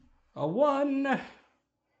A one.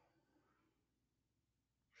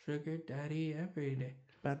 Sugar daddy every day.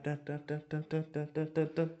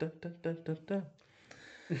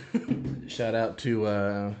 Shout out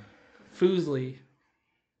to Foozly.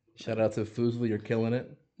 Foozly, you're killing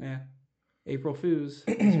it. Yeah. April Foos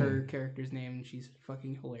is her character's name, and she's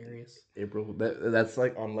fucking hilarious. April, that's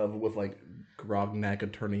like on level with like Grognak,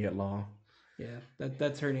 attorney at law. Yeah,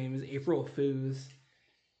 that's her name is April Foos.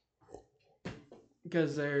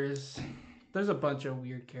 Because there's a bunch of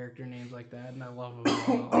weird character names like that, and I love them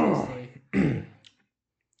all, honestly.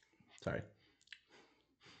 Sorry.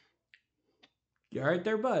 You all right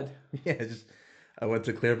there, bud? Yeah, just I went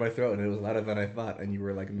to clear my throat and it was louder than I thought, and you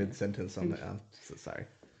were like mid sentence on that. I'm so sorry.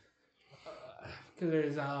 Because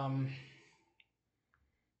there's God,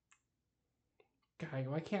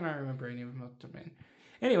 why can't I remember any of them up to me?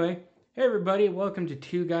 Anyway, hey everybody, welcome to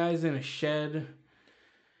Two Guys in a Shed.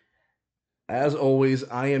 As always,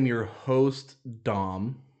 I am your host,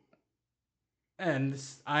 Dom. And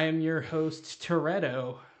I am your host,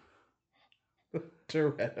 Toretto.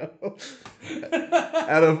 Toretto.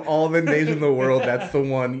 Out of all the names in the world, that's the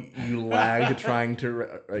one you lagged trying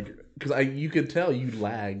to like. Because you could tell you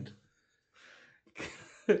lagged.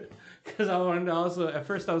 Because I wanted to also, at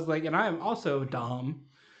first I was like, and I am also Dom.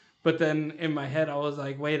 But then in my head I was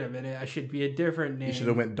like, wait a minute, I should be a different name. You should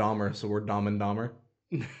have went Dahmer, so we're Dom and Dahmer.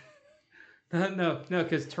 No,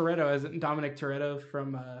 because Toretto isn't Dominic Toretto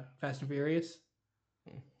from Fast and Furious.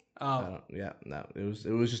 No.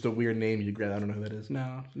 It was just a weird name you grabbed. I don't know who that is.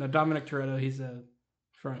 No, Dominic Toretto. He's the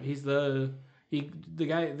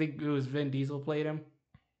guy. I think it was Vin Diesel played him.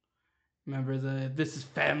 Remember This is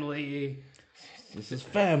family. This is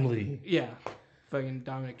family. Yeah, fucking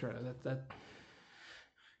Dominic Toretto. That.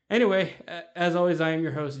 Anyway, as always, I am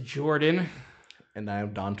your host Jordan, and I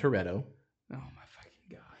am Don Toretto. Oh my fucking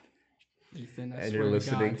god, Ethan! And you're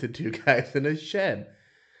listening to Two Guys in a Shed,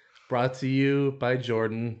 brought to you by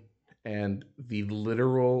Jordan and the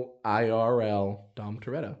literal IRL Dom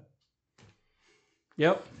Toretto.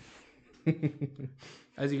 Yep.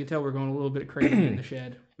 As you can tell, we're going a little bit crazy in the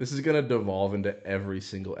shed. This is gonna devolve into every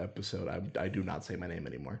single episode. I do not say my name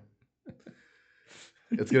anymore.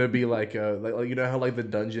 It's gonna be like you know how like the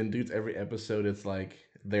dungeon dudes, every episode it's like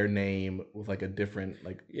their name with like a different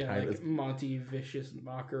like like Monty Vicious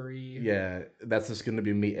Mockery. Yeah, that's just gonna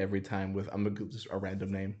be me every time with just a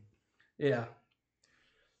random name. Yeah.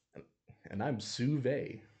 And I'm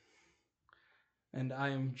Suve. And I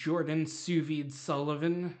am Jordan Suvide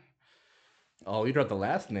Sullivan. Oh, you dropped the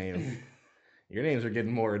last name. Your names are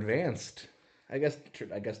getting more advanced. I guess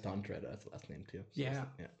Don Toretto, that's the last name too. So yeah.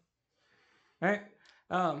 All right.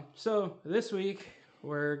 So this week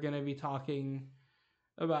we're gonna be talking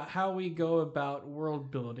about how we go about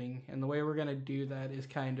world building, and the way we're gonna do that is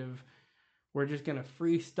we're just gonna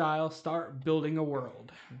freestyle, start building a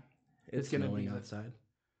world. It's gonna snowing outside.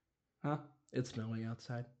 Huh? It's snowing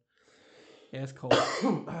outside. Yeah, it's cold.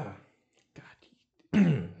 God.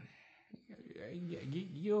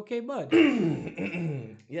 You okay, bud?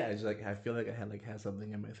 Yeah, it's like I feel like I had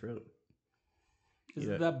something in my throat. Is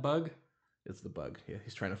it that bug? It's the bug. Yeah,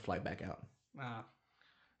 he's trying to fly back out.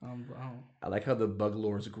 I like how the bug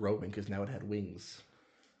lore is growing because now it had wings.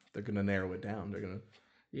 They're gonna narrow it down. They're gonna.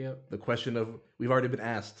 Yep. The question of we've already been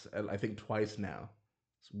asked, I think twice now.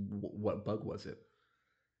 What bug was it?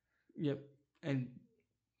 Yep. And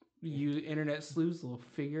you internet sleuths will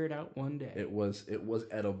figure it out one day. It was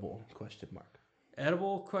edible? ?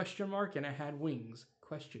 Edible ? And it had wings ?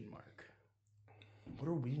 What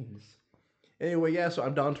are wings? Anyway, yeah. So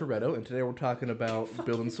I'm Don Toretto, and today we're talking about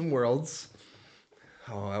building some worlds.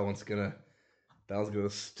 Oh, that one's gonna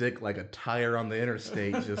stick like a tire on the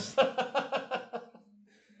interstate. Just,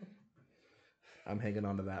 I'm hanging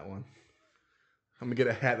on to that one. I'm gonna get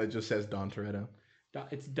a hat that just says Don Toretto.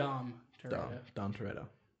 It's Dom Toretto. Don Toretto.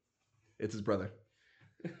 It's his brother.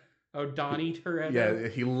 Oh, Donnie Toretto. Yeah,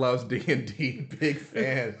 he loves D&D. Big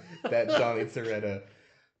fan. That Donnie Toretto.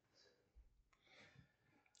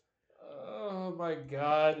 Oh my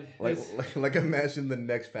god. Like imagine the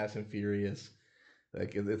next Fast and Furious.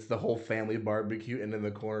 Like it's the whole family barbecue, and in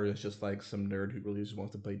the corner it's just like some nerd who really just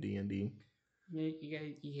wants to play D&D. Yeah, you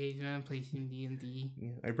guys want to play some D&D?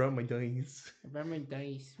 Yeah, I brought my dice.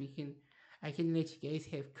 I can let you guys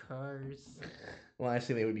have cars. Well,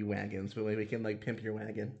 actually, they would be wagons, but we can like pimp your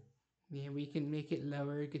wagon. Yeah, we can make it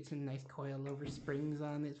lower, get some nice coilover springs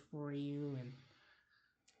on it for you, and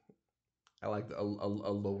I like a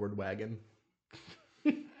lowered wagon.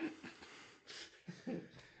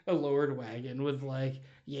 A lowered wagon with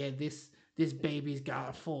this baby's got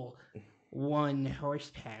a full 1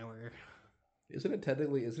 horsepower. Isn't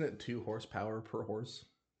it 2 horsepower per horse?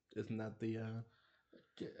 Isn't that the?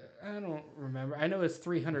 I don't remember. I know it's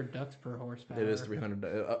 300 ducks per horsepower. It is 300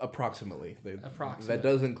 approximately. Approximately. That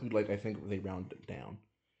does include I think they round it down.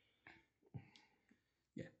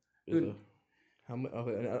 Yeah.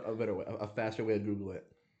 A better way, a faster way to Google it.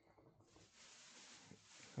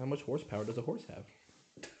 How much horsepower does a horse have?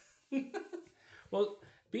 Well,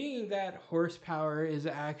 being that horsepower is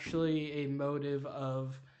actually a motive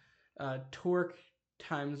of torque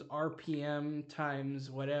times RPM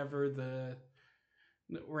times whatever the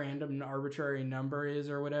random arbitrary number is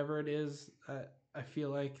or whatever it is, I feel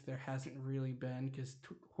like there hasn't really been, because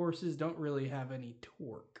horses don't really have any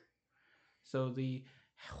torque. So the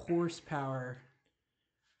horsepower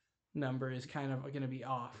number is kind of going to be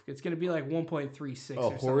off. It's going to be like 1.36. A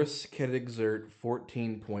horse can exert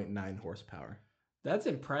 14.9 horsepower. That's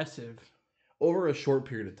impressive. Over a short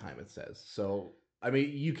period of time, it says. So, I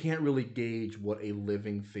mean, you can't really gauge what a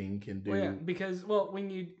living thing can do. Well, yeah, because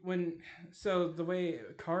so the way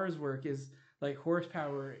cars work is like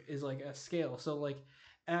horsepower is like a scale. So like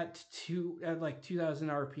at 2000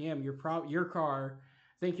 RPM, your car,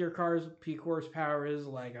 I think your car's peak horsepower is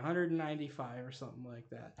like 195 or something like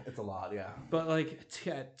that. It's a lot, yeah. But like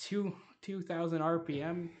at 2000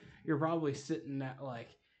 RPM, you're probably sitting at like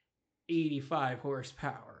 85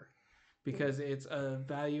 horsepower, because it's a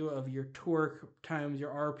value of your torque times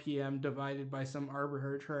your RPM divided by some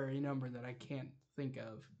arbitrary number that I can't think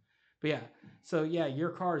of. But yeah, so yeah, your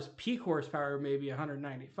car's peak horsepower may be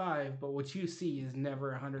 195, but what you see is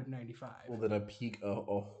never 195. Well, then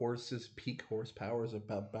a horse's peak horsepower is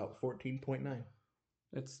about 14.9.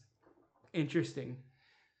 That's interesting.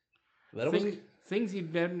 That was things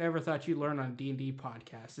you'd never thought you'd learn on D&D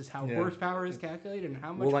podcasts is how horsepower is calculated and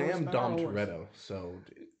how much. Well, I am Dom Toretto, so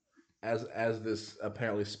as this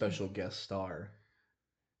apparently special guest star,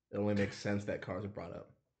 it only makes sense that cars are brought up.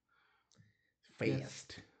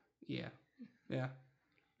 Fast. Yeah.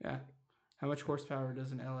 How much horsepower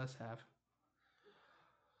does an LS have?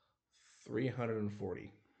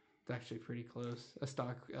 340. It's actually pretty close. A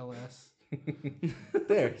stock LS.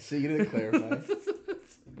 There, see, you didn't clarify.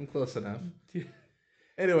 I'm close enough.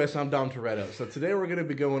 Anyway, so I'm Dom Toretto. So today we're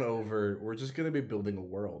just going to be building a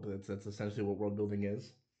world. That's essentially what world building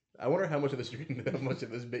is. I wonder how much of this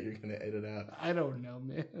bit you're going to edit out. I don't know,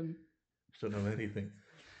 man. Don't know anything.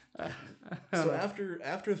 So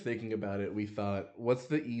after thinking about it, we thought, what's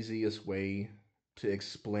the easiest way to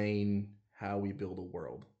explain how we build a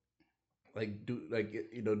world? Do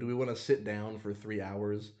we want to sit down for 3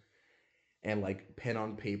 hours and like pen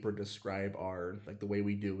on paper describe our the way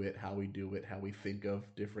we do it, how we think of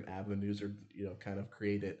different avenues, or kind of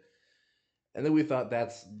create it? And then we thought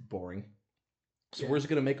that's boring, so we're just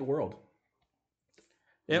gonna make a world.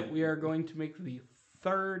 Yep, we are going to make the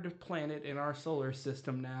third planet in our solar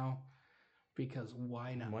system now, because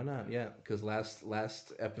why not? Why not? Yeah, because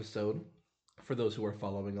last episode, for those who are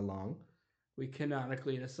following along, we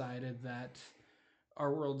canonically decided that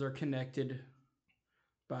our worlds are connected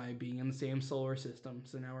by being in the same solar system.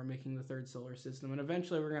 So now we're making the third solar system, and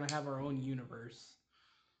eventually we're going to have our own universe.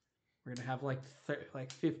 We're going to have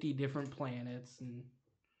like 50 different planets, and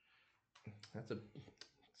it's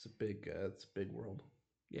a big world.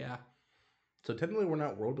 Yeah. So technically we're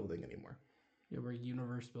not world building anymore. Yeah, we're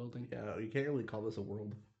universe building. Yeah, you can't really call this a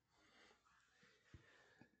world.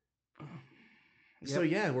 Yep. So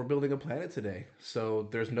yeah, we're building a planet today. So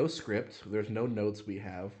there's no script, there's no notes we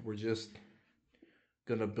have. We're just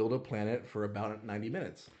gonna build a planet for about 90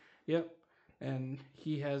 minutes. Yep. And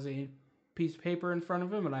he has a piece of paper in front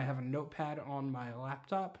of him, and I have a notepad on my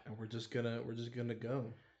laptop. And we're just gonna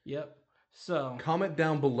go. Yep. So comment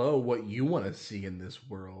down below what you want to see in this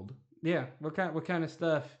world. Yeah, what kind of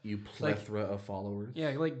stuff? You plethora of followers.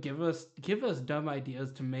 Yeah, give us dumb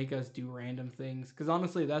ideas to make us do random things. Because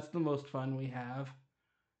honestly, that's the most fun we have,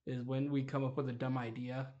 is when we come up with a dumb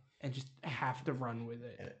idea and just have to run with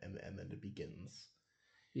it. And then it begins.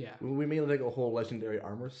 Yeah. We made a whole legendary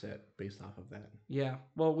armor set based off of that. Yeah.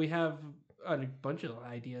 Well, we have a bunch of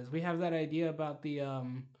ideas. We have that idea about the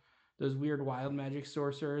those weird wild magic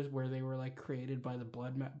sorcerers where they were created by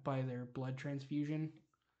by their blood transfusion.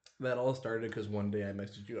 That all started because one day I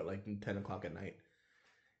messaged you at 10 o'clock at night.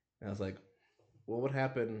 And I was like, what would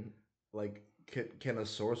happen? Can a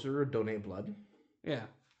sorcerer donate blood? Yeah.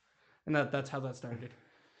 And that's how that started.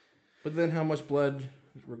 But then how much blood,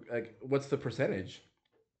 what's the percentage?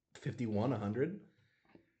 51, 100?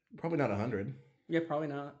 Probably not 100. Yeah, probably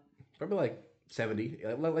not. Probably 70,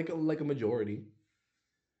 like a majority.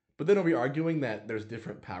 But then are we arguing that there's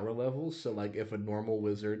different power levels? So if a normal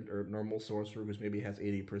wizard or normal sorcerer who maybe has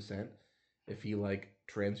 80%, if he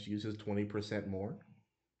transfuses 20% more,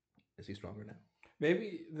 is he stronger now?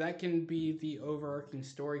 Maybe that can be the overarching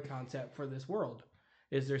story concept for this world.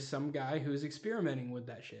 Is there some guy who's experimenting with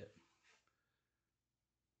that shit?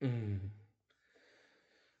 Mm.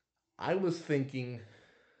 I was thinking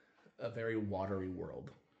a very watery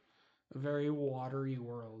world. A very watery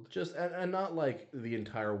world. Just and not like the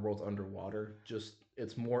entire world's underwater. Just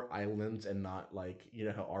it's more islands and not like you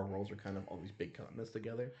know how our worlds are kind of all these big continents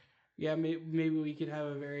together. Yeah, maybe we could have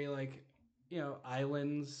a very like,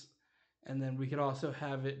 islands, and then we could also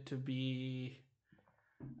have it to be,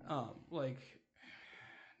 like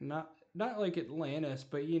not like Atlantis,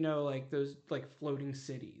 but like those like floating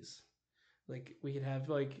cities. Like we could have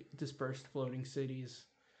like dispersed floating cities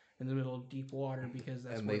in the middle of deep water because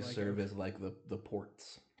that's And where they like serve as like the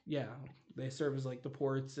ports. yeah, they serve as like the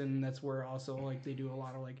ports, and that's where also like they do a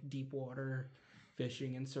lot of like deep water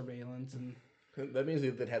fishing and surveillance and That means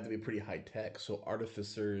they'd have to be pretty high tech. So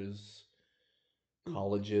artificers,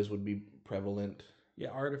 colleges would be prevalent. yeah,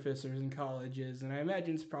 artificers and colleges, and I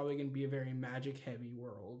imagine it's probably going to be a very magic heavy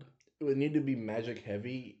world. It would need to be magic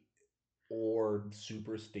heavy or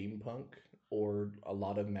super steampunk or a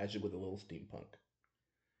lot of magic with a little steampunk.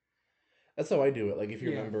 That's how I do it. Like if you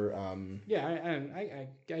Yeah. remember, Yeah, I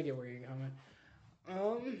get where you're going.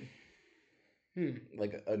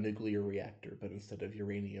 like a nuclear reactor, but instead of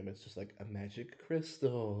uranium, it's just like a magic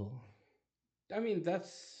crystal. I mean,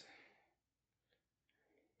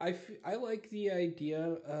 I like the idea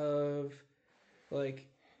of like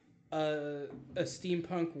a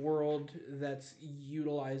steampunk world that's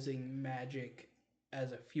utilizing magic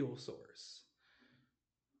as a fuel source.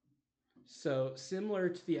 So similar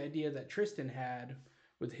to the idea that Tristan had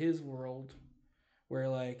with his world, where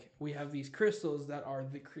like we have these crystals that are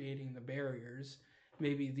creating the barriers.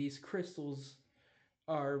 Maybe these crystals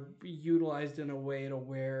are utilized in a way to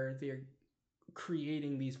where they're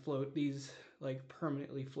creating these like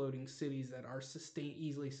permanently floating cities that are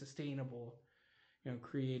easily sustainable.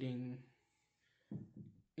 Creating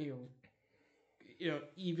you know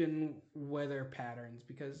even weather patterns,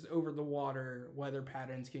 because over the water weather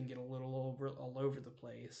patterns can get a little all over the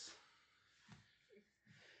place.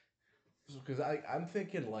 Because I'm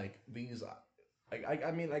thinking like these.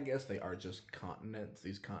 I mean, I guess they are just continents.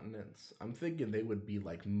 These continents. I'm thinking they would be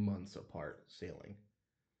like months apart sailing.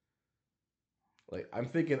 Like I'm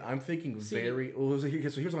thinking See, very. Well, so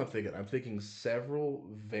here's what I'm thinking. I'm thinking several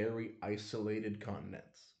very isolated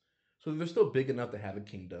continents. So they're still big enough to have a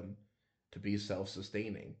kingdom, to be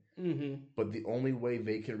self-sustaining. mm-hmm. But the only way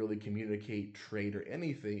they can really communicate, trade, or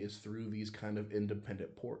anything is through these kind of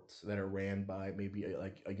independent ports that are ran by maybe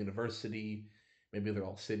like a university. Maybe they're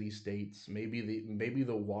all city states. Maybe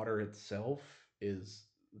the water itself is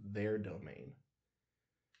their domain.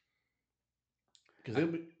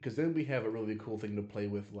 Because then we have a really cool thing to play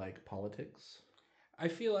with, like politics. I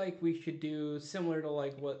feel like we should do similar to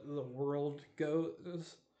like what the world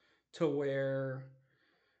goes, to where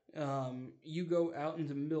you go out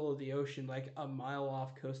into the middle of the ocean, like a mile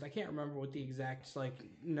off coast. I can't remember what the exact like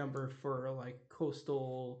number for like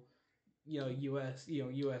coastal, U.S.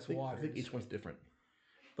 I think waters, each one's different.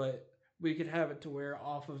 but we could have it to where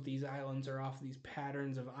off of these islands or off these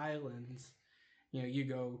patterns of islands, you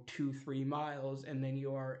go 2-3 miles and then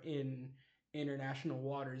you are in international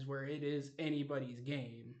waters where it is anybody's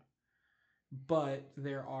game. But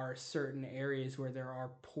there are certain areas where there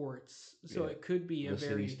are ports, so Yeah, it could be a the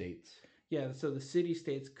city very states. yeah. So the city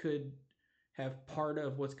states could have part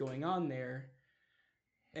of what's going on there,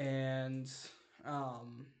 and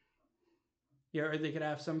um, yeah, or they could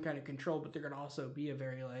have some kind of control, but there could also be a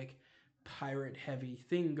very like pirate heavy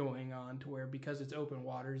thing going on to where, because it's open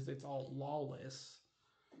waters, it's all lawless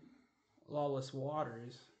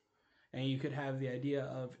waters. And you could have the idea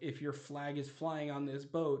of, if your flag is flying on this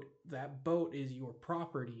boat, that boat is your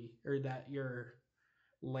property, or that your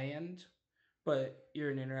land, but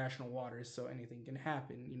you're in international waters, so anything can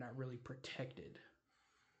happen. You're not really protected.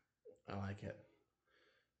 I like it.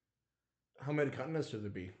 How many continents should there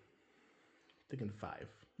be? Thinking 5.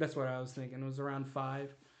 That's what I was thinking. It was around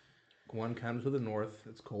 5. One kind of to the north,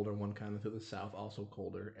 it's colder. One kind of to the south, also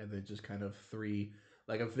colder. And then just kind of 3.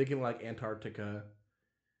 Like I'm thinking like Antarctica,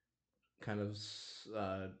 kind of,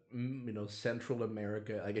 Central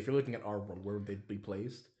America. Like if you're looking at our world, where would they be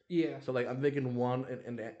placed? Yeah. So like I'm thinking one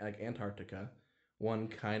in like Antarctica, one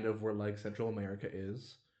kind of where like Central America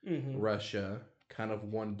is, Mm-hmm. Russia, kind of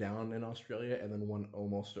one down in Australia, and then one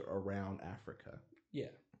almost around Africa. Yeah.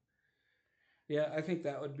 Yeah, I think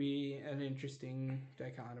that would be an interesting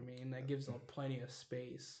dichotomy, and that gives plenty of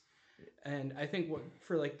space. And I think what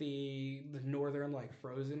for like the northern like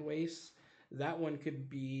frozen wastes, that one could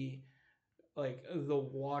be like the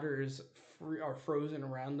waters are frozen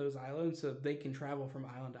around those islands, so they can travel from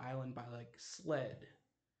island to island by like sled.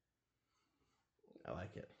 I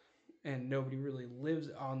like it. And nobody really lives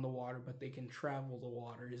on the water, but they can travel the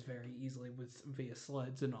waters very easily with via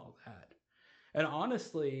sleds and all that. And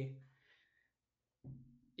honestly,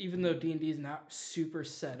 even though D&D is not super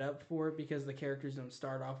set up for it because the characters don't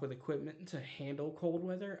start off with equipment to handle cold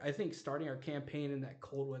weather, I think starting our campaign in that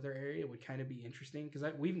cold weather area would kind of be interesting because I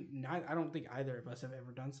don't think either of us have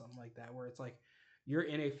ever done something like that where it's like you're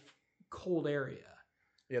in a cold area.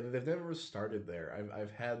 Yeah, they've never started there.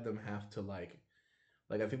 I've had them have to like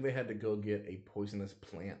I think they had to go get a poisonous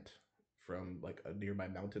plant from like a nearby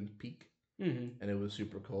mountain peak, Mm-hmm. and it was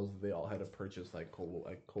super cold. So they all had to purchase like cold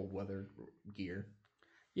weather gear.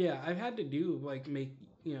 Yeah, I've had to do like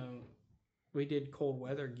we did cold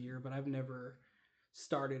weather gear, but I've never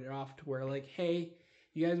started it off to where like, hey,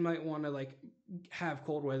 you guys might want to like have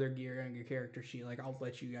cold weather gear on your character sheet. Like, I'll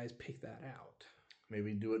let you guys pick that out.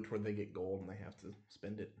 Maybe do it to where they get gold and they have to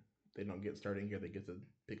spend it. They don't get starting here; they get to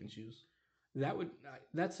pick and choose.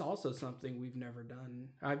 That's also something we've never done.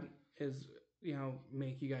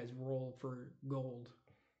 Make you guys roll for gold.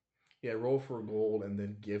 Yeah, roll for gold and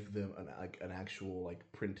then give them an actual like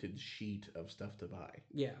printed sheet of stuff to buy.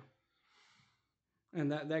 Yeah,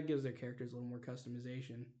 and that gives their characters a little more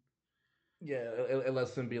customization. Yeah, it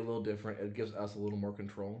lets them be a little different. It gives us a little more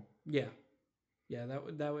control. Yeah, yeah,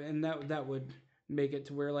 that would make it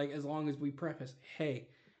to where like as long as we preface, hey,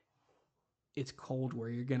 it's cold where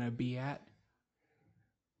you're gonna be at.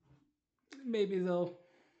 Maybe they'll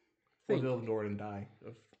Or think. they'll ignore it and die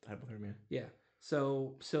of hypothermia. Yeah.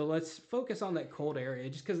 So let's focus on that cold area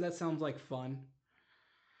just because that sounds like fun.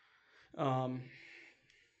 Um.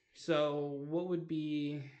 So what would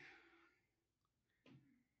be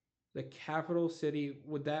the capital city?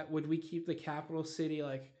 Would we keep the capital city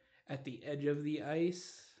like at the edge of the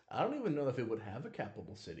ice? I don't even know if it would have a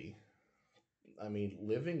capital city. I mean,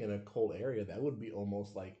 living in a cold area, that would be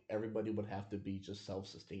almost like everybody would have to be just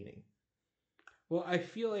self-sustaining. Well, I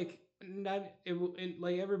feel like not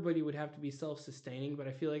like everybody would have to be self-sustaining, but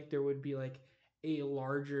I feel like there would be like a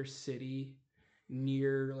larger city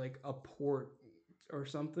near like a port or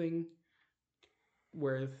something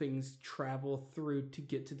where things travel through to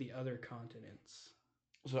get to the other continents.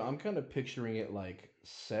 So I'm kind of picturing it like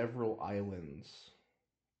several islands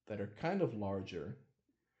that are kind of larger,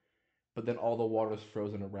 but then all the water's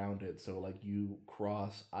frozen around it. So like you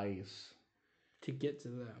cross ice To get to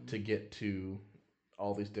them. to get to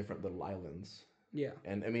all these different little islands. Yeah.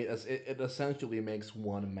 And I mean, it essentially makes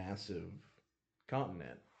one massive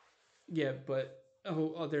continent. Yeah, but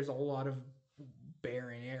there's a lot of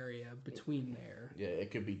barren area between there. Yeah,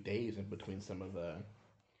 it could be days in between some of the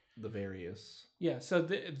various. Yeah, so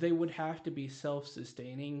they would have to be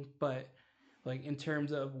self-sustaining, but like in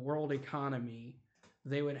terms of world economy,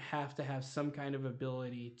 they would have to have some kind of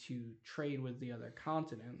ability to trade with the other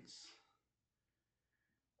continents.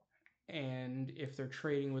 And if they're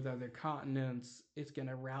trading with other continents, it's going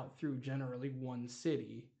to route through generally one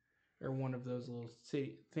city or one of those little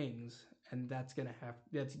city things, and that's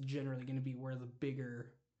generally going to be where the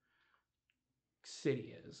bigger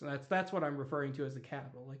city is. And that's what I'm referring to as the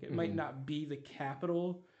capital. Like it might not be the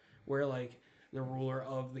capital where like the ruler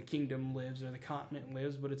of the kingdom lives or the continent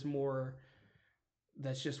lives, but it's more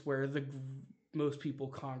that's just where the most people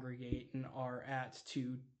congregate and are at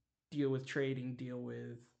to deal with trading, deal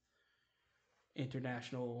with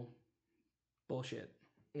international bullshit.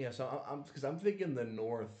 Yeah, so I'm thinking the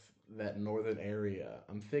north, that northern area.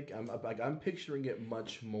 I'm picturing it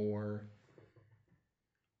much more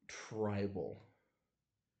tribal.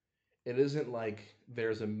 It isn't like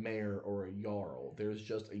there's a mayor or a jarl. There's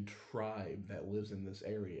just a tribe that lives in this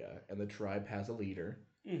area, and the tribe has a leader,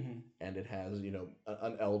 and it has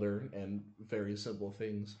an elder and very simple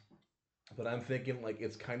things. But I'm thinking like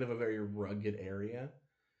it's kind of a very rugged area.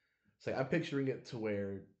 So I'm picturing it to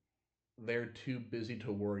where they're too busy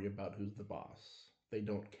to worry about who's the boss. They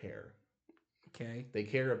don't care. Okay. They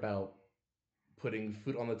care about putting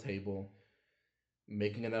food on the table,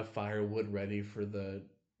 making enough firewood ready for the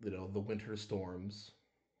winter storms.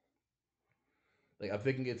 Like I'm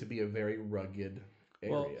thinking it to be a very rugged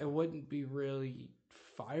area. Well, it wouldn't be really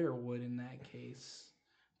firewood in that case,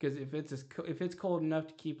 because if it's cold enough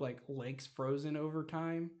to keep like lakes frozen over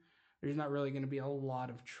time, there's not really going to be a lot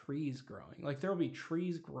of trees growing. Like there'll be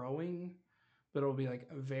trees growing, but it'll be like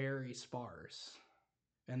very sparse,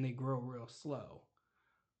 and they grow real slow.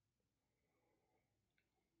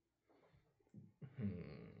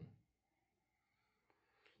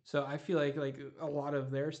 So I feel like a lot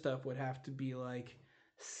of their stuff would have to be like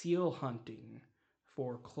seal hunting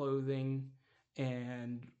for clothing,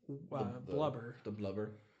 and The blubber the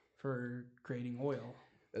blubber. for creating oil.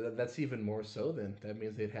 That's even more so. Then that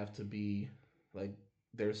means they'd have to be like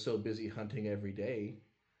they're so busy hunting every day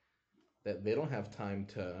that they don't have time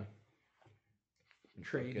to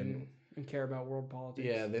Trade fucking and care about world politics.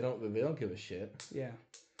 yeah. They don't give a shit. Yeah.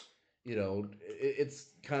 It's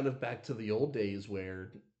kind of back to the old days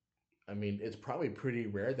where I mean it's probably pretty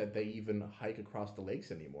rare that they even hike across the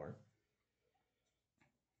lakes anymore.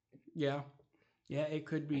 Yeah. Yeah, it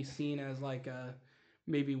could be seen as like a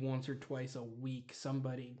maybe once or twice a week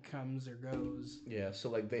somebody comes or goes. Yeah, so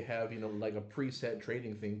like they have like a preset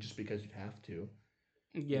trading thing just because you'd have to.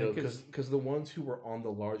 Yeah, Because the ones who were on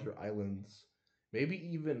the larger islands, maybe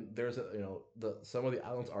even there's a the some of the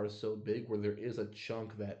islands are so big where there is a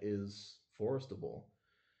chunk that is forestable,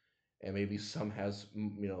 and maybe some has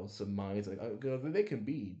some mines like they can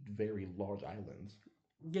be very large islands.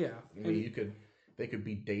 yeah, I mean, and they could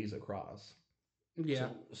be days across. yeah,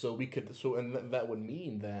 So we could and that would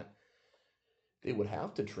mean that they would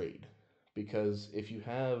have to trade because if you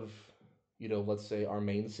have let's say our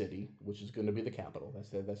main city, which is going to be the capital,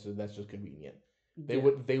 that's just convenient. They yeah,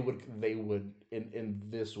 would they would in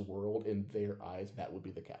this world in their eyes that would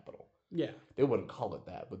be the capital. yeah, They wouldn't call it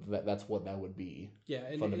that, but that's what that would be yeah,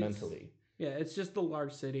 and fundamentally. it's just the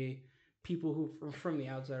large city. People who from the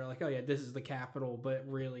outside are like, oh yeah, this is the capital, but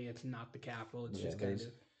really it's not the capital. It's Yeah, just kind there's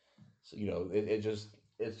of so,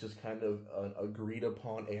 it's just kind of an agreed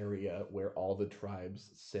upon area where all the tribes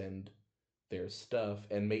send their stuff,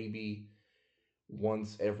 and maybe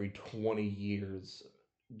once every 20 years,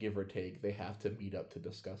 give or take, they have to meet up to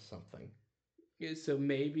discuss something. yeah, so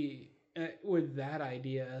maybe with that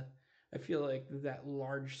idea, I feel like that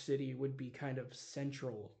large city would be kind of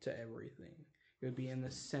central to everything. It would be in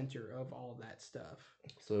the center of all that stuff.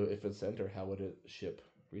 So if it's center, how would it ship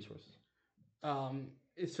resources? Um,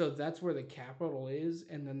 so that's where the capital is,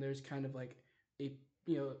 and then there's kind of like a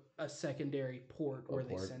a secondary port A where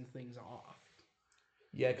they port? send things off.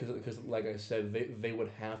 Yeah, because like I said, they would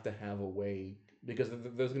have to have a way because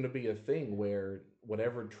there's going to be a thing where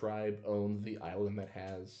whatever tribe owns the island that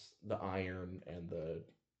has the iron and the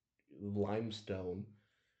limestone,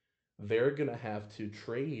 they're going to have to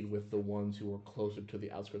trade with the ones who are closer to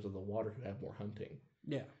the outskirts of the water who have more hunting.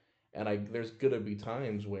 Yeah, And there's gonna be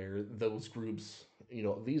times where those groups,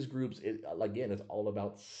 these groups, again, it's all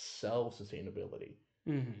about self sustainability.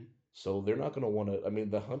 mm-hmm. So they're not gonna want to. I mean,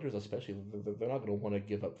 the hunters especially, they're not gonna want to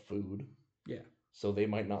give up food. Yeah, So they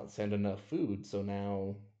might not send enough food. So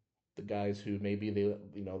now, the guys who maybe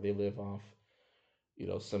they live off,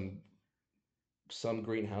 some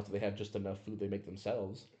greenhouse they have just enough food they make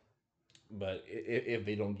themselves. But if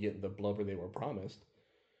they don't get the blubber they were promised,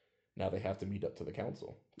 now they have to meet up to the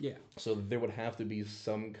council. yeah, So there would have to be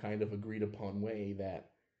some kind of agreed upon way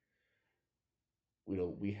that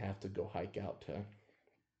we have to go hike out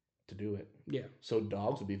to do it. yeah, So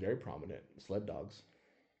dogs would be very prominent. Sled dogs.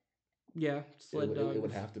 yeah. Sled It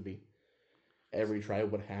would dogs. have to be. Every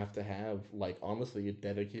tribe would have to have like honestly a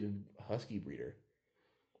dedicated husky breeder.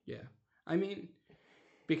 Yeah, I mean,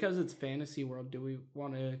 because it's fantasy world, do we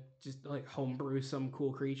want to just like homebrew some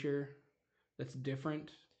cool creature that's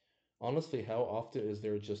different? Honestly, how often is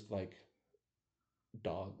there just like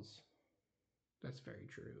dogs? That's very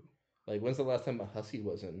true. Like when's the last time a husky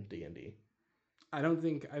was in D&D? I don't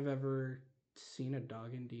think I've ever seen a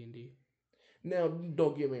dog in D&D. Now,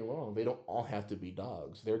 don't get me wrong, they don't all have to be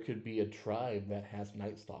dogs. There could be a tribe that has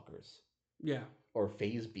night stalkers Yeah. or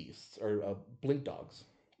phase beasts or blink dogs.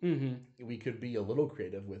 Mm-hmm. We could be a little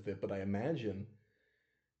creative with it, but I imagine,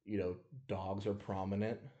 dogs are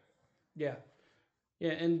prominent. Yeah.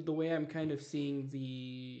 Yeah, and the way I'm kind of seeing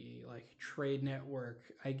the like trade network,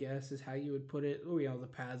 I guess, is how you would put it. Oh, the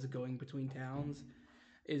paths going between towns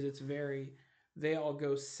is it's very they all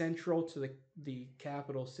go central to the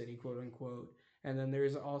capital city, quote unquote. And then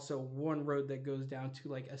there's also one road that goes down to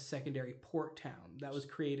like a secondary port town that was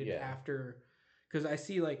created Yeah. after because I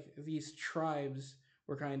see like these tribes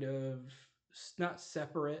were kind of not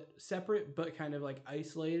separate but kind of like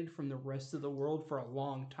isolated from the rest of the world for a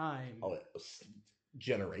long time. Oh,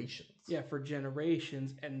 generations. Yeah, for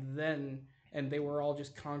generations, and they were all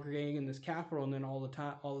just congregating in this capital, and then all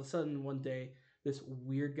of a sudden one day this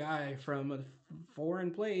weird guy from a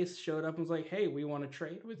foreign place showed up and was like, hey, we want to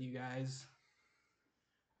trade with you guys.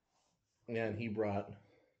 And he brought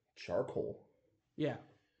charcoal, Yeah,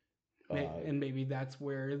 uh, and maybe that's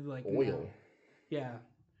where like now, oil. yeah,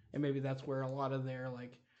 and maybe that's where a lot of their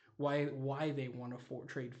like why they want to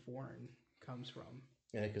trade foreign comes from.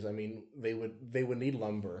 Yeah, because I mean, they would need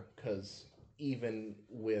lumber because even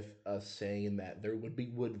with us saying that there would be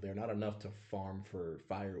wood there, not enough to farm for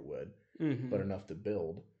firewood. Mm-hmm. but enough to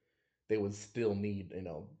build, they would still need,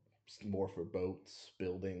 more for boats,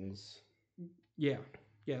 buildings. Yeah,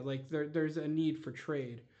 yeah. Like there's a need for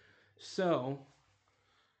trade. So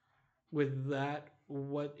with that,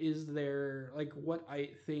 what is there like? What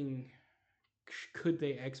thing could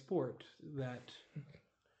they export that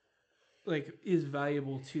like is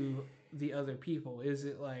valuable to the other people? Is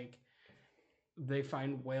it like they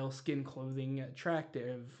find whale skin clothing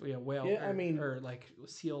attractive, whale Yeah, I mean, or like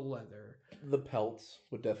seal leather? the pelts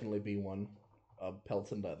would definitely be one.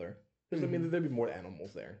 Pelts and leather. Because, I mean, Mm-hmm. there'd be more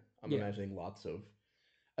animals there. I'm Yeah, imagining lots of.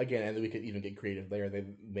 Again, and we could even get creative there.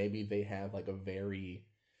 Maybe they have like a very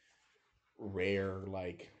rare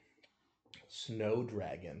like snow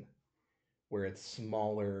dragon where it's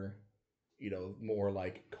smaller, more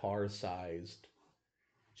like car sized,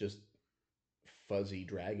 just fuzzy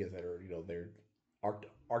dragons that are, they're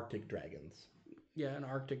Arctic dragons, yeah, an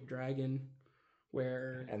Arctic dragon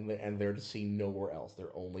where and they're to see nowhere else.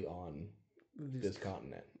 They're only on this, this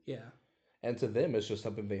continent, yeah, and to them, it's just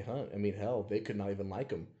something they hunt. I mean, hell, they could not even like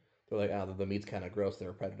them. They're like, ah, the meat's kind of gross. They're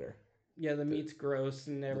a predator. yeah, the The, meat's gross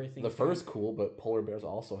and the everything's fur's kind cool, but polar bears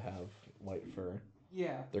also have white fur.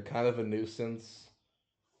 yeah, They're kind of a nuisance.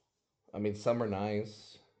 I mean, some are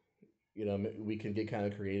nice. We can get kind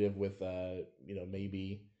of creative with,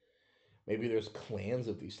 maybe there's clans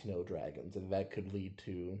of these snow dragons, and that could lead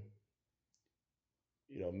to,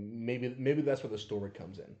 maybe that's where the story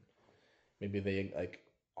comes in. Maybe they like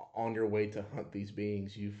on your way to hunt these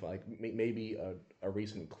beings, you've like maybe a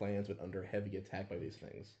recent clan's been under heavy attack by these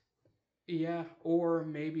things. yeah, or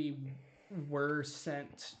maybe we're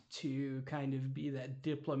sent to kind of be that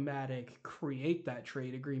diplomatic, create that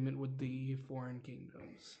trade agreement with the foreign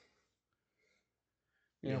kingdoms.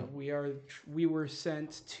 Yeah, We were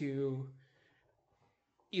sent to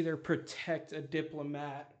either protect a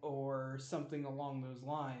diplomat or something along those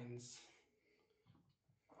lines.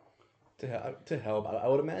 to help. I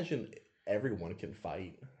would imagine everyone can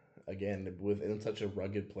fight. Again, within such a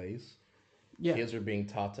rugged place, Yeah. kids are being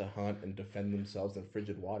taught to hunt and defend themselves in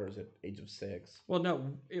frigid waters at age of 6. Well,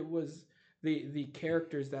 no, it was the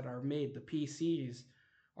characters that are made, the PCs,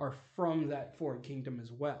 are from that foreign kingdom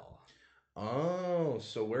as well. Oh,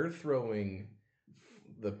 so we're throwing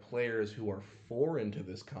the players who are foreign to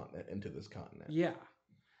this continent into this continent. Yeah.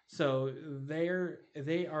 So they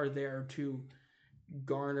are there to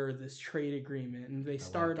garner this trade agreement, and they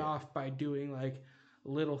start off by doing like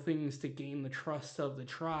little things to gain the trust of the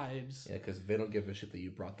tribes. Yeah, because they don't give a shit that you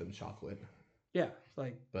brought them chocolate. Yeah,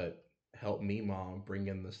 like But help me, mom, bring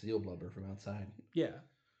in the seal blubber from outside. yeah,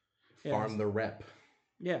 Farm the rep.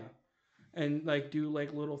 Yeah, and like do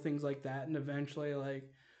like little things like that, and eventually like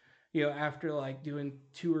after like doing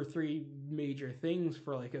 2 or 3 major things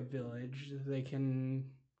for like a village, they can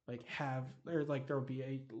like have or like there'll be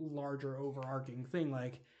a larger overarching thing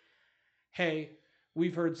like, hey,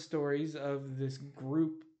 we've heard stories of this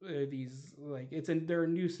group, these like they're a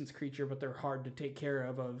nuisance creature, but they're hard to take care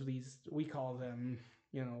of these, we call them,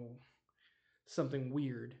 something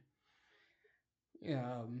weird.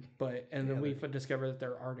 But and then we discover that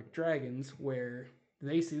they're Arctic dragons, where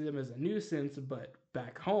they see them as a nuisance, but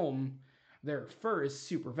back home, their fur is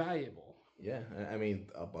super valuable. Yeah, I mean,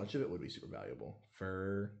 a bunch of it would be super valuable.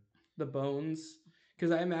 Fur, the bones,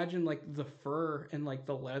 because I imagine like the fur and like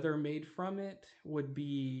the leather made from it would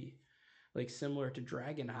be like similar to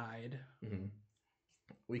dragon hide. Mm-hmm.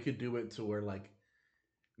 We could do it to where like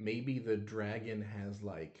maybe the dragon has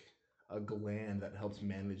like a gland that helps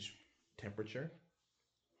manage temperature.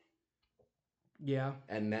 Yeah.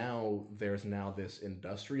 And now there's this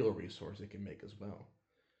industrial resource it can make as well.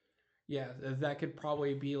 Yeah, that could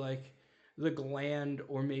probably be like the gland,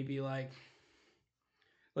 or maybe like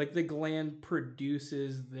the gland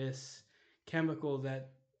produces this chemical that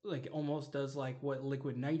like almost does like what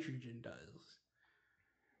liquid nitrogen does.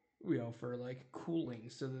 For like cooling,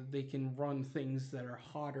 so that they can run things that are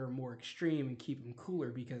hotter, more extreme, and keep them cooler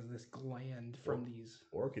because this gland from these.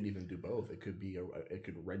 Or it could even do both. It could be it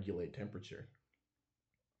could regulate temperature.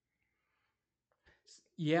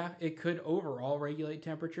 Yeah, it could overall regulate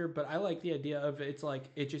temperature, but I like the idea of it's like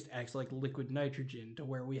it just acts like liquid nitrogen, to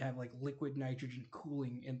where we have like liquid nitrogen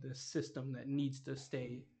cooling in this system that needs to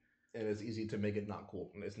stay. And it's easy to make it not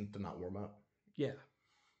cool, and isn't to not warm up. Yeah,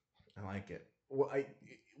 I like it. What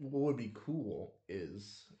would be cool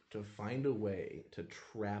is to find a way to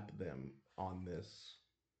trap them on this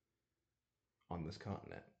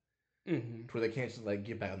continent, mm-hmm. where they can't just like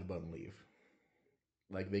get back on the boat and leave.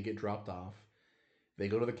 Like they get dropped off, they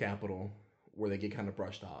go to the capital where they get kind of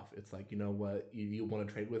brushed off. It's like, you know what, you want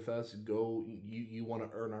to trade with us? Go. You want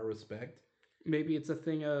to earn our respect? Maybe it's a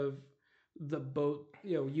thing of the boat,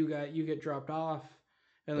 you get dropped off,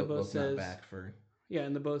 and the boat Boat's not says, back for. yeah,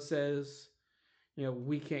 and the boat says,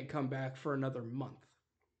 we can't come back for another month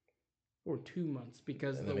or 2 months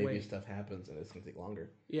because And the then maybe way, stuff happens and it's gonna take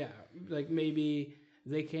longer. yeah, like maybe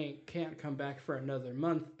they can't come back for another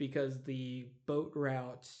month because the boat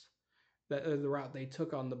routes that the route they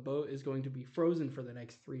took on the boat is going to be frozen for the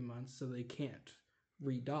next 3 months, so they can't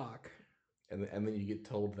redock. And then you get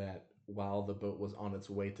told that while the boat was on its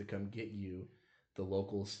way to come get you, the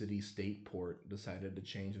local city state port decided to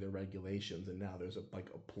change their regulations, and now there's a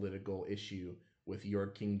political issue with your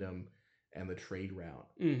kingdom and the trade route.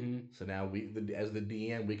 Mm-hmm. So now as the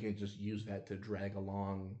DM, we can just use that to drag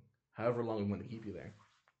along however long we want to keep you there.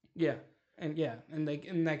 Yeah, and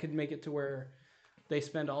that could make it to where they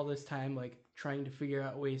spend all this time like trying to figure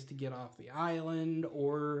out ways to get off the island,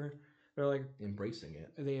 or they're like embracing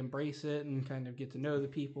it. They embrace it and kind of get to know the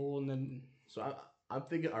people, and then. So I'm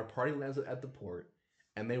thinking our party lands at the port,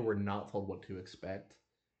 and they were not told what to expect.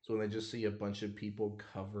 So when they just see a bunch of people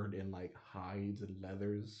covered in like hides and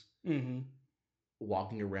leathers, Mm-hmm.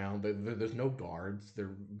 walking around, there's no guards.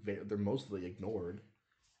 They're mostly ignored,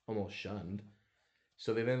 almost shunned.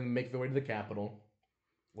 So they then make their way to the capital,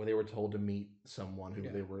 where they were told to meet someone who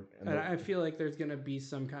they were. And I feel like there's gonna be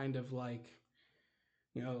some kind of like,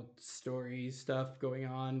 story stuff going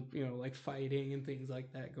on, like fighting and things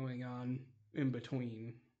like that going on in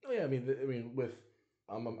between. Oh yeah, I mean, with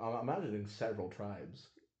I'm imagining several tribes.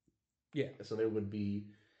 Yeah. So there would be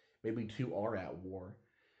maybe two are at war,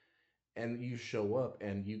 and you show up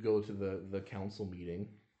and you go to the council meeting,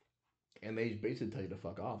 and they basically tell you to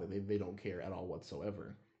fuck off. They don't care at all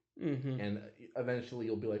whatsoever. Mm-hmm. And eventually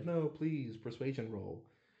you'll be like, no, please, persuasion roll.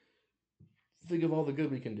 Think of all the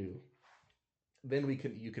good we can do. Then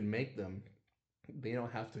you can make them. They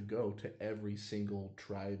don't have to go to every single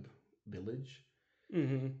tribe village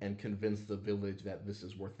Mm-hmm. and convince the village that this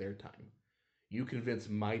is worth their time. You convince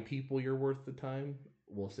my people you're worth the time,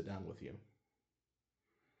 we'll sit down with you.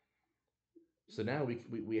 So now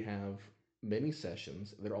we have many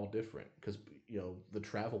sessions. They're all different because the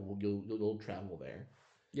travel you'll travel there.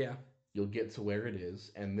 Yeah. You'll get to where it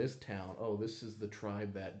is, and this town. Oh, this is the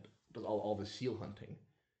tribe that does all the seal hunting.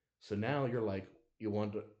 So now you're like, you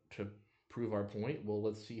want to prove our point? Well,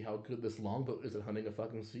 let's see how good this longboat is at hunting a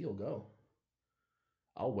fucking seal. Go.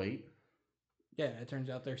 I'll wait. Yeah, it turns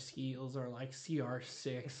out their skills are like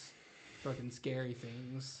CR6, fucking scary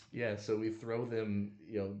things. Yeah, so we throw them.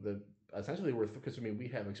 Essentially because we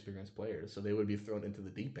have experienced players, so they would be thrown into the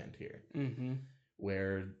deep end here, Mm-hmm.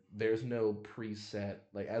 where there's no preset.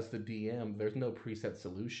 Like as the DM, there's no preset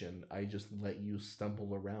solution. I just let you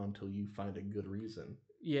stumble around till you find a good reason.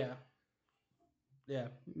 Yeah. Yeah,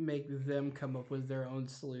 make them come up with their own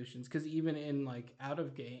solutions, because even in like out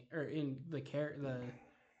of game or in the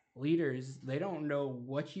leaders, they don't know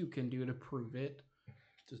what you can do to prove it.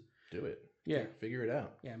 Just do it. Yeah. Figure it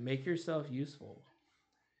out. Yeah, make yourself useful.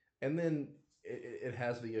 And then it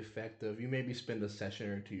has the effect of you maybe spend a session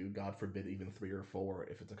or two, God forbid, even 3 or 4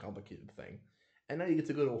 if it's a complicated thing. And now you get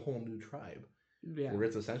to go to a whole new tribe. Yeah. Where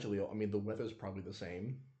it's essentially, the weather's probably the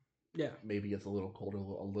same. Yeah. Maybe it's a little colder,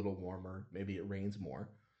 a little warmer. Maybe it rains more.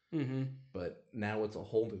 Mm-hmm. But now it's a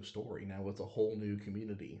whole new story. Now it's a whole new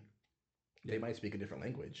community. They might speak a different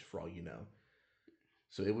language for all you know.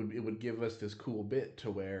 So it would give us this cool bit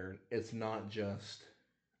to where it's not just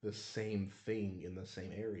the same thing in the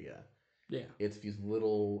same area. Yeah. It's these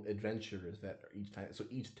little adventures that are each time. So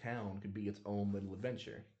each town could be its own little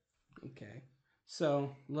adventure. Okay.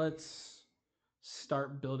 So let's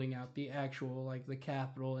start building out the actual, like the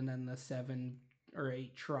capital, and then the 7 or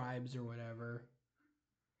 8 tribes or whatever.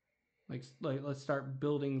 Like let's start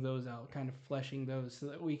building those out, kind of fleshing those, so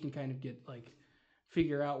that we can kind of get like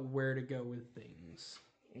figure out where to go with things.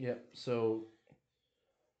 Yep. So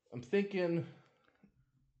I'm thinking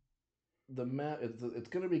the map. It's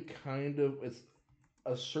going to be it's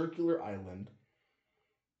a circular island,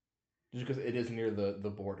 just because it is near the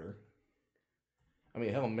border. I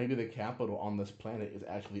mean, hell, maybe the capital on this planet is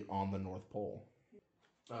actually on the North Pole.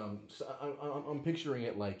 So I'm picturing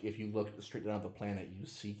it like if you look straight down the planet, you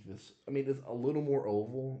see this. I mean, it's a little more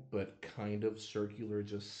oval, but kind of circular,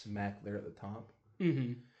 just smack there at the top.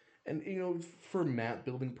 Mm-hmm. And for map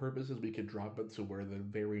building purposes, we could drop it to where the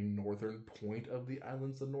very northern point of the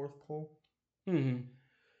island's the North Pole. Mm-hmm.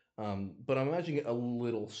 But I'm imagining it a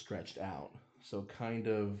little stretched out, so kind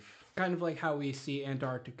of like how we see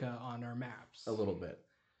Antarctica on our maps. A little bit,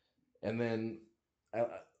 and then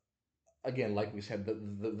again, like we said,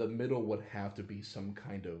 the middle would have to be some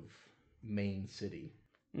kind of main city.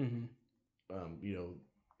 Mm-hmm.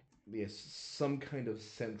 Yes, some kind of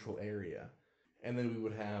central area, and then we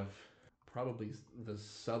would have probably the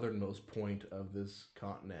southernmost point of this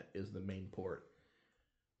continent is the main port,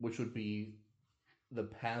 which would be the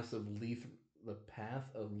path of least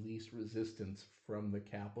resistance from the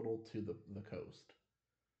capital to the coast.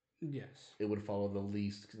 Yes. It would follow the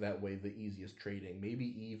least, that way the easiest trading.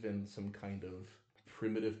 Maybe even some kind of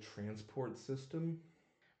primitive transport system.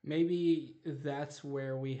 Maybe that's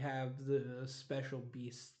where we have the special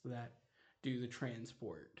beasts that do the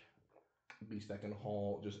transport. Beasts that can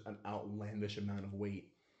haul just an outlandish amount of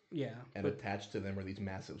weight. Yeah. And attached to them are these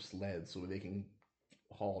massive sleds so they can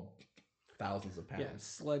haul thousands of pounds. Yeah,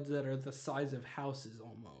 sleds that are the size of houses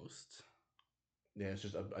almost. Yeah, it's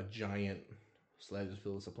just a giant sled just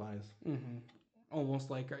filled with supplies. Mm-hmm. Almost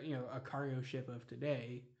like a cargo ship of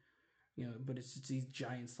today. But it's just these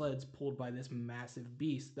giant sleds pulled by this massive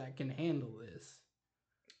beast that can handle this.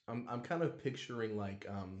 I'm kind of picturing like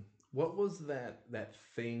what was that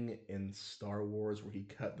thing in Star Wars where he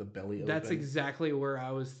cut the belly open? That's exactly where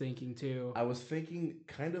I was thinking too. I was thinking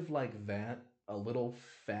kind of like that, a little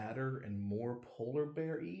fatter and more polar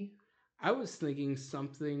bear-y. I was thinking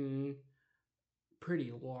something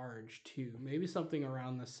pretty large too. Maybe something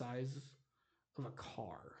around the size of a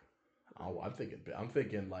car. Oh, I'm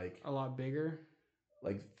thinking like a lot bigger.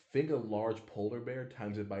 Like think a large polar bear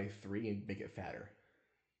times it by 3 and make it fatter.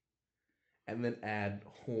 And then add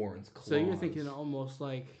horns, claws. So you're thinking almost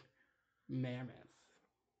like mammoth.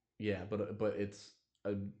 Yeah, but it's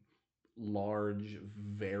a large,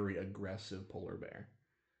 very aggressive polar bear.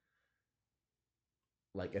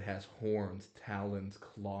 Like it has horns, talons,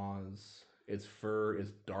 claws. Its fur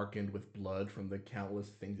is darkened with blood from the countless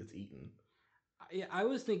things it's eaten. I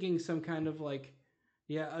was thinking some kind of like,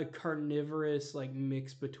 a carnivorous like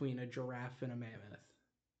mix between a giraffe and a mammoth.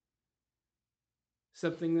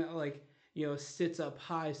 Something that like sits up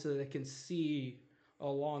high so that it can see a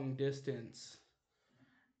long distance,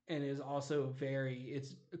 and is also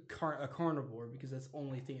it's a carnivore because that's the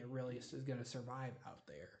only thing it really is going to survive out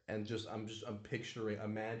there. And I'm picturing,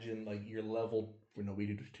 imagine like you're level, we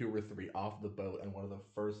do 2 or 3 off the boat, and one of the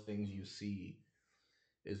first things you see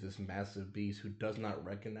is this massive beast who does not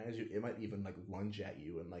recognize you. It might even like lunge at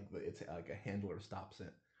you, and like it's like a handler stops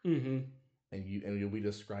it. Mm-hmm. And we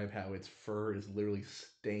describe how its fur is literally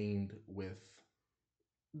stained with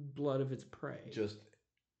blood of its prey. Just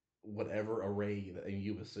whatever array that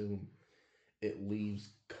you assume, it leaves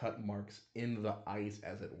cut marks in the ice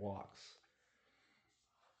as it walks.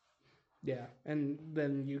 Yeah, and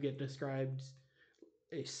then you get described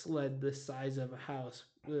a sled the size of a house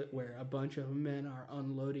where a bunch of men are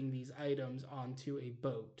unloading these items onto a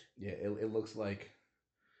boat. Yeah, it looks like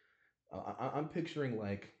I'm picturing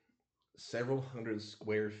like several hundred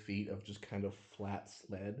square feet of just kind of flat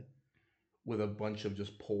sled with a bunch of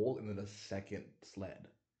just poles and then a second sled.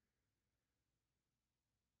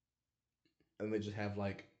 And they just have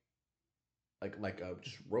like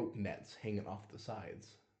just rope nets hanging off the sides.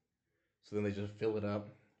 So then they just fill it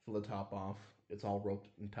up, fill the top off. It's all roped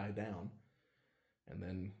and tied down, and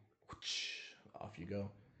then whoosh, off you go.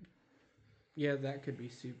 Yeah, that could be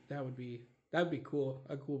that'd be cool.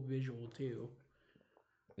 A cool visual too.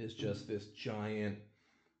 It's just this giant.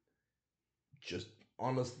 Just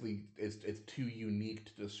honestly, it's too unique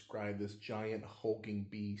to describe this giant hulking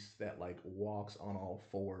beast that like walks on all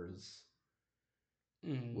fours.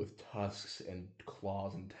 Mm-hmm. With tusks and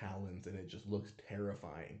claws and talons, and it just looks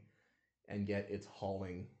terrifying. And yet it's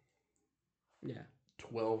hauling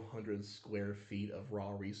 1,200 square feet of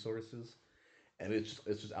raw resources, and it's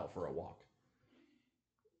just out for a walk.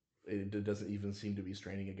 It doesn't even seem to be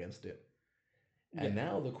straining against it. And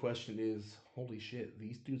now the question is, holy shit,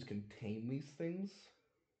 these dudes can tame these things?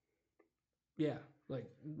 Yeah, like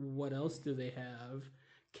what else do they have?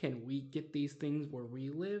 Can we get these things where we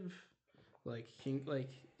live? Like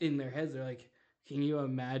in their heads they're like, can you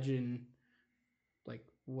imagine like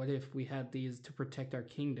what if we had these to protect our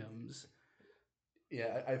kingdoms?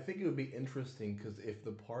 Yeah, I think it would be interesting because if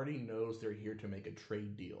the party knows they're here to make a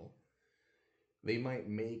trade deal, they might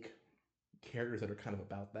make characters that are kind of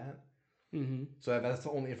about that. Mm-hmm. So that's the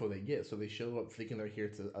only info they get. So they show up thinking they're here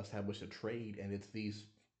to establish a trade, and it's these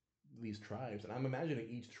tribes. And I'm imagining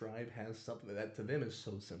each tribe has something that to them is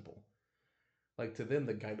so simple. Like to them,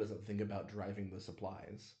 the guy doesn't think about driving the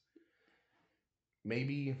supplies.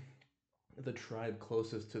 Maybe the tribe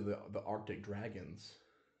closest to the Arctic dragons,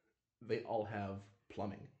 they all have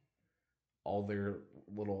plumbing. All their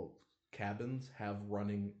little cabins have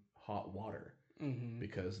running hot water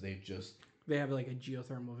because they have like a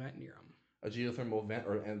geothermal vent near them. A geothermal vent,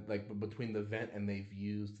 and like between the vent and they've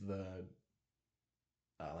used the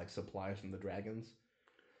like supplies from the dragons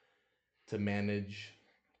to manage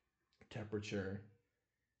temperature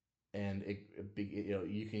and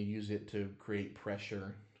you can use it to create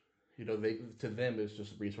pressure. To them it's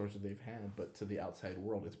just resources they've had, but to the outside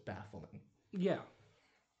world it's baffling. Yeah.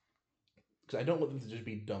 Because I don't want them to just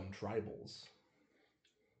be dumb tribals.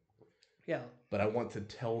 Yeah. But I want to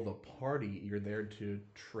tell the party you're there to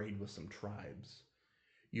trade with some tribes.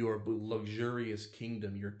 You are a luxurious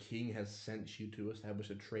kingdom. Your king has sent you to establish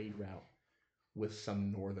a trade route with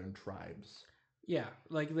some northern tribes. Yeah,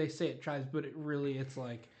 like they say it tribes, but it's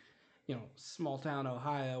like, small town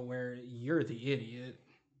Ohio where you're the idiot.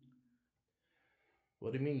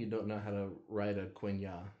 What do you mean you don't know how to ride a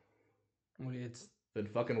Quenya? It's Then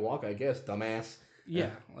fucking walk, I guess, dumbass.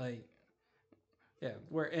 yeah,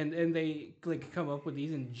 where and they like come up with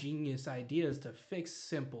these ingenious ideas to fix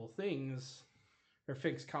simple things or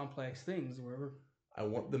fix complex things. Where I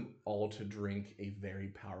want them all to drink a very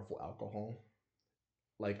powerful alcohol.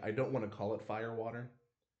 Like, I don't want to call it fire water,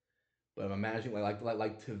 but I'm imagining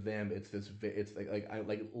like to them it's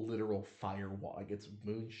like literal fire water. Like, it's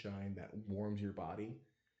moonshine that warms your body.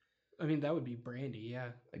 I mean, that would be brandy, yeah.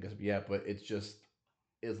 I guess, yeah, but it's just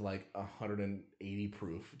is like 180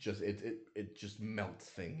 proof. It just melts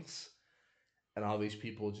things. And all these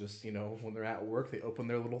people just, when they're at work, they open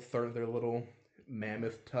their little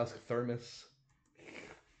mammoth tusk thermos.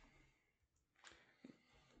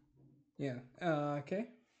 Yeah. Okay.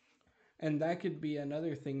 And that could be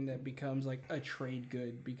another thing that becomes like a trade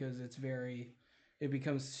good because it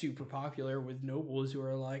becomes super popular with nobles who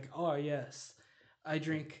are like, oh yes, I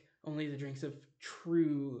drink only the drinks of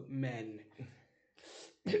true men.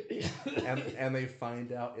 and they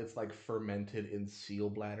find out it's like fermented in seal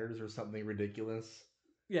bladders or something ridiculous.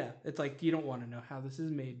 Yeah, it's like you don't want to know how this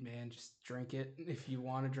is made, man. Just drink it if you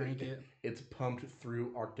want to drink it. It's pumped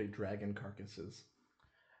through Arctic dragon carcasses.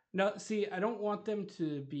 No, see, I don't want them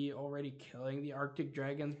to be already killing the Arctic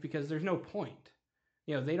dragons because there's no point.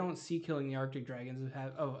 They don't see killing the Arctic dragons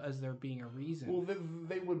as there being a reason. Well,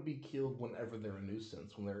 they would be killed whenever they're a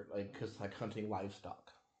nuisance, when they're like hunting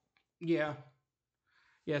livestock. Yeah.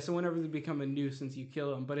 Yeah, so whenever they become a nuisance, you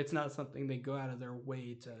kill them, but it's not something they go out of their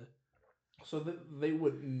way to. So they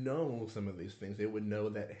would know some of these things. They would know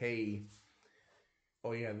that, hey,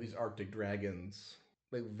 oh yeah, these Arctic dragons,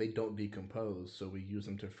 they don't decompose, so we use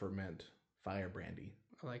them to ferment fire brandy.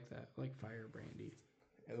 I like that. I like fire brandy.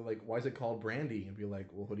 And they're like, why is it called brandy? And be like,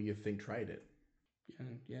 well, who do you think tried it?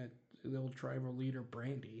 Yeah, the old tribal leader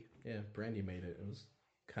Brandy. Yeah, Brandy made it. It was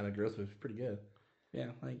kind of gross, but it was pretty good.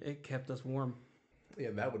 Yeah, like it kept us warm.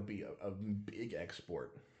 Yeah, that would be a big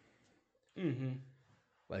export. Mm-hmm.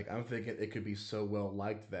 Like, I'm thinking it could be so well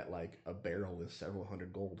liked that like a barrel is several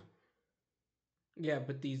hundred gold. Yeah,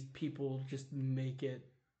 but these people just make it.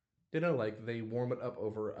 Like they warm it up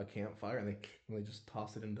over a campfire and they just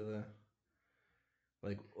toss it into the.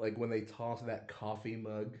 Like when they toss that coffee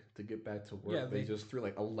mug to get back to work, they just threw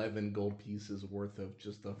like 11 gold pieces worth of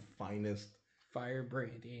just the finest fire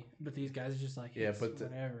brandy. But these guys are just like,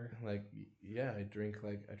 whatever. Like, yeah, I drink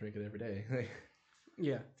it every day.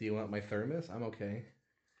 Yeah. Do you want my thermos? I'm okay.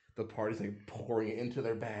 The party's like pouring it into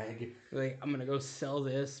their bag. Like, I'm gonna go sell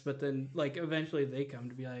this, but then like eventually they come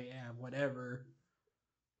to be like, yeah, whatever.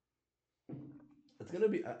 It's gonna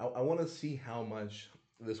be. I want to see how much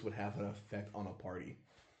this would have an effect on a party.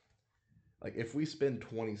 Like, if we spend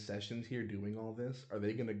 20 sessions here doing all this, are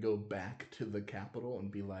they gonna go back to the capital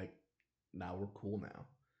and be like, "Now we're cool now"?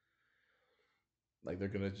 Like, they're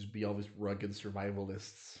gonna just be all these rugged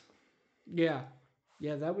survivalists. Yeah,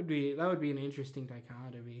 yeah, that would be an interesting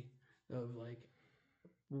dichotomy of like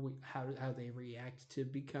how they react to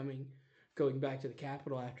going back to the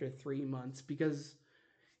capital after 3 months, because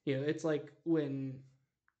it's like when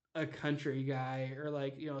a country guy or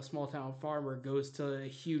like a small town farmer goes to a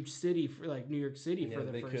huge city for like New York City for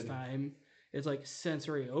the first time. It's like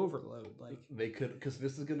sensory overload. Like they could, because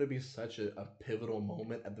this is going to be such a pivotal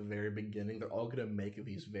moment at the very beginning. They're all going to make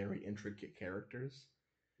these very intricate characters.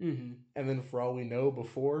 Mm-hmm. And then for all we know,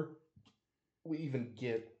 before we even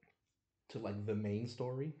get to like the main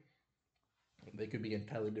story, they could be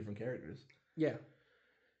entirely different characters. Yeah.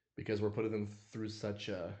 Because we're putting them through such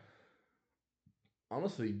a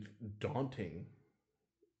honestly daunting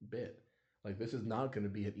bit. Like, this is not going to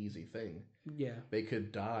be an easy thing. Yeah. They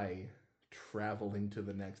could die traveling to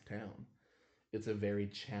the next town. It's a very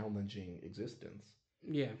challenging existence.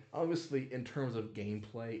 Yeah. Obviously, in terms of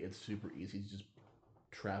gameplay, it's super easy to just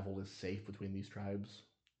travel is safe between these tribes.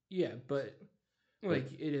 Yeah, but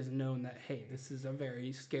like it is known that, hey, this is a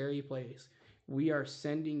very scary place. We are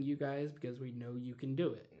sending you guys because we know you can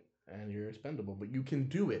do it. And you're expendable, but you can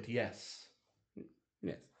do it, yes.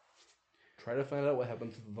 Yes. Try to find out what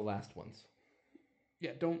happened to the last ones.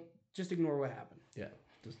 Yeah, don't just ignore what happened. Yeah,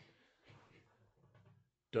 just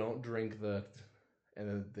don't drink the, and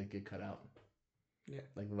then they get cut out. Yeah.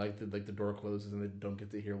 Like the door closes and they don't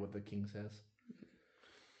get to hear what the king says.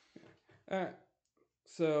 All right.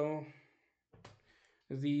 So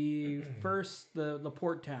the first the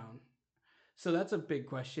port town. So that's a big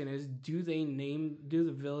question: is do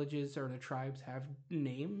the villages or the tribes have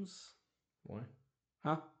names? Why?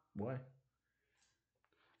 Huh? Why?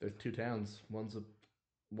 There's two towns. One's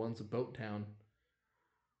a boat town,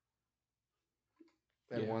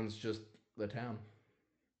 and one's just the town.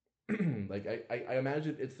 Like I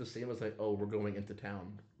imagine it's the same as like, oh, we're going into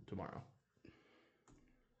town tomorrow.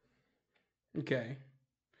 Okay.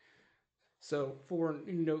 So for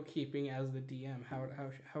note keeping as the DM,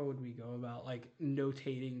 how would we go about like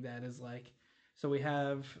notating that as like, so we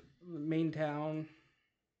have the main town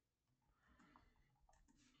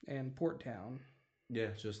and port town. Yeah,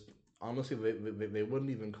 just honestly, they wouldn't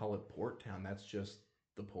even call it port town. That's just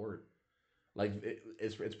the port. Like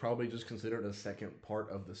it's probably just considered a second part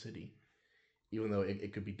of the city, even though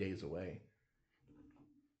it could be days away.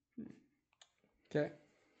 Okay.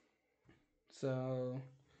 So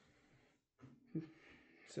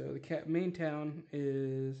the main town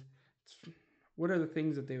is. What are the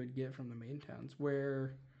things that they would get from the main towns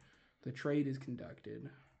where the trade is conducted?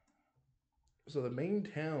 So the main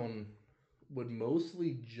town would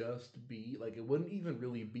mostly just be like, it wouldn't even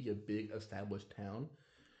really be a big established town.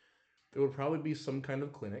 There would probably be some kind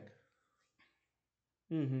of clinic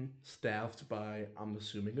staffed by, I'm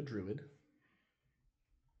assuming, a druid.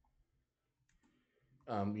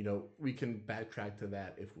 We can backtrack to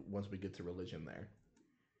that if once we get to religion there.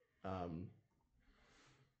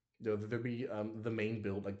 There'd be the main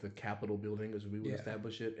build, like the capital building, as we would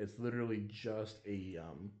establish it. It's literally just a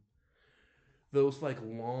those like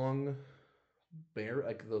long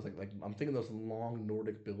like those like I'm thinking those long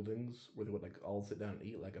Nordic buildings where they would like all sit down and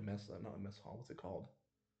eat, like a mess, not a mess hall. What's it called?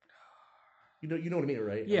 You know what I mean,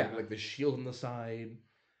 right? Yeah. Like the shield on the side,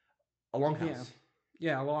 a longhouse.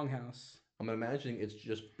 Yeah, a longhouse. I'm imagining it's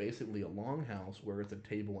just basically a longhouse where it's a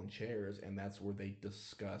table and chairs, and that's where they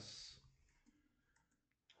discuss.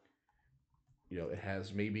 It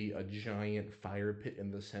has maybe a giant fire pit in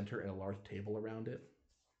the center and a large table around it.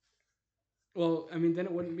 Well, I mean, then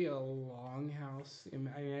it wouldn't be a longhouse. I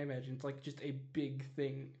mean, I imagine it's like just a big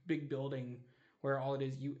building where all it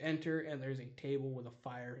is, you enter and there's a table with a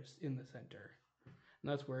fire in the center.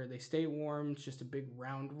 And that's where they stay warm. It's just a big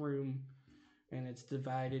round room, and it's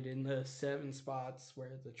divided in the 7 spots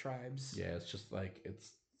where the tribes. Yeah, it's just like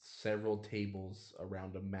it's several tables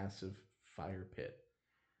around a massive fire pit,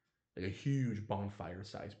 like a huge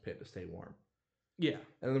bonfire-sized pit to stay warm. Yeah,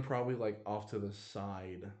 and then probably like off to the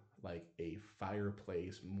side, like a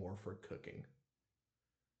fireplace more for cooking.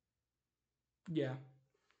 Yeah.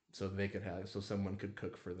 So someone could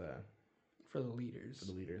cook for the leaders.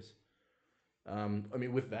 I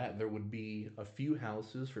mean, with that, there would be a few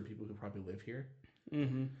houses for people who probably live here.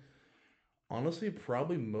 Honestly,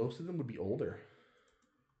 probably most of them would be older.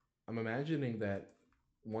 I'm imagining that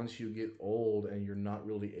once you get old and you're not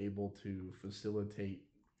really able to facilitate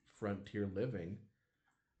frontier living,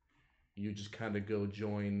 you just kind of go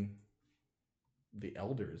join the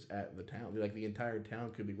elders at the town. Like the entire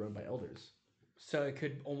town could be run by elders. So it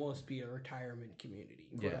could almost be a retirement community.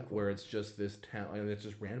 Yeah, unquote. Where it's just this town and it's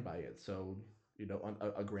just ran by it. So,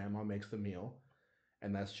 a grandma makes the meal,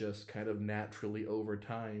 and that's just kind of naturally over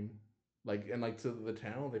time. Like to the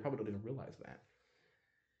town, they probably don't even realize that.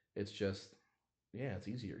 It's just, yeah, it's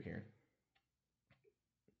easier here.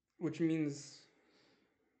 Which means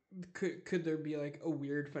could there be like a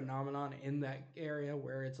weird phenomenon in that area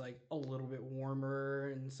where it's like a little bit warmer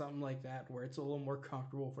and something like that, where it's a little more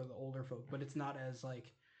comfortable for the older folk, but it's not as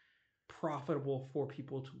like profitable for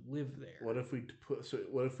people to live there? What if we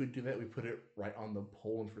do that? We put it right on the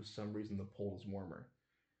pole, and for some reason the pole is warmer.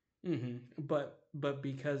 But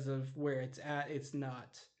because of where it's at, it's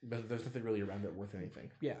not. But there's nothing really around it worth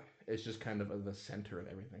anything. Yeah, it's just kind of the center of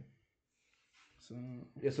everything. So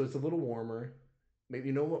so it's a little warmer.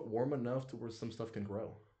 Maybe warm enough to where some stuff can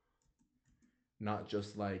grow. Not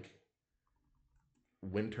just like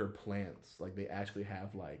winter plants. Like they actually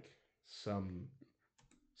have like some.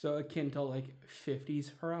 So akin to like 50s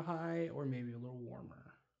for a high, or maybe a little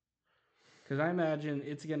warmer. Because I imagine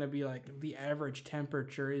it's gonna be like the average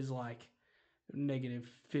temperature is like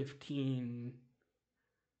 -15.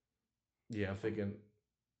 Yeah, I'm thinking.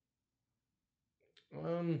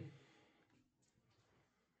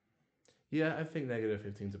 Yeah, I think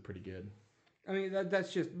 -15 is a pretty good. I mean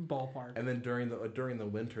that's just ballpark. And then during the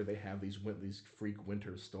winter, they have these freak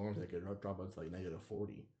winter storms that could drop up to like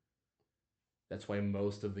 -40. That's why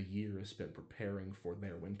most of the year is spent preparing for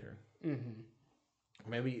their winter.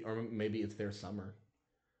 Maybe it's their summer.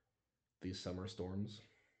 These summer storms,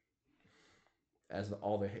 as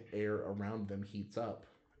all the air around them heats up,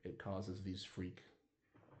 it causes these freak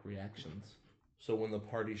reactions. So when the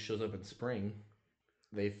party shows up in spring,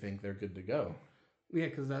 they think they're good to go. Yeah,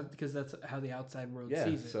 because that's how the outside world Yeah.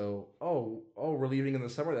 sees it. So we're leaving in the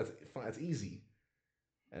summer. That's fine. That's easy.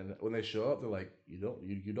 And when they show up, they're like, you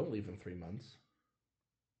don't leave in 3 months.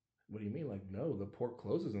 What do you mean? Like, no, the port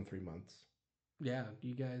closes in 3 months. Yeah,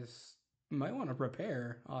 you guys might want to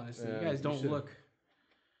prepare. Honestly, you guys don't should. look.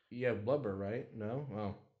 You have blubber, right? No.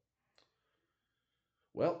 Oh.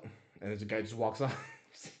 Well, and the guy just walks off.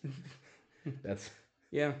 that's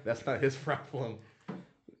Yeah. That's not his problem.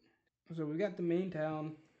 So we got the main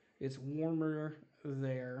town. It's warmer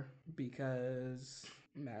there because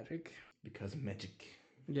magic. Because magic.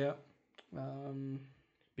 Yeah.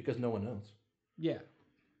 Because no one knows. Yeah.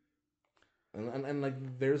 And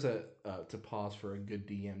like there's a to pause for a good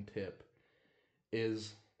DM tip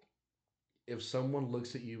is if someone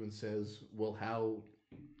looks at you and says, "Well, how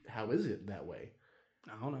is it that way?"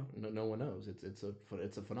 I don't know. No one knows. It's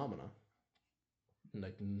a phenomena.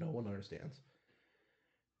 Like no one understands.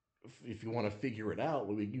 If you want to figure it out,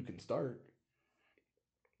 you can start.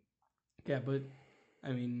 Yeah, but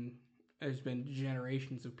I mean, there's been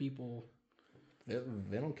generations of people.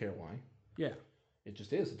 They don't care why. Yeah. It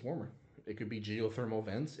just is. It's warmer. It could be geothermal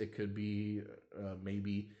vents. It could be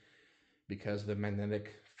maybe because the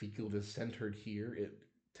magnetic field is centered here. It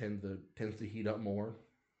tends to heat up more.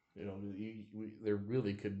 You know, there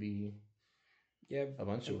really could be a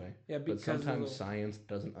bunch of ways. Yeah, but sometimes science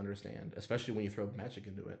doesn't understand, especially when you throw magic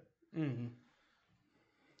into it. Mm-hmm.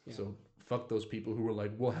 Yeah. So fuck those people who were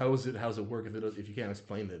like, "Well, how's it work? If you can't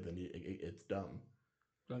explain it, then it's dumb."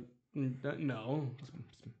 Like, no.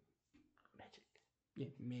 Magic. Yeah,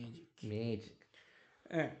 magic. Magic.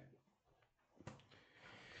 All right.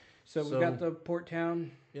 So we got the port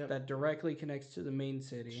town that directly connects to the main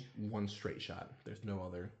city. One straight shot. There's no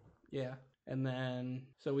other. Yeah. And then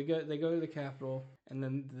they go to the capital, and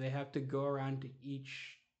then they have to go around to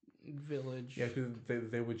each village. Yeah, because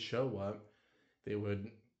they would show up. They would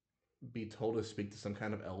be told to speak to some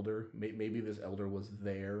kind of elder. Maybe this elder was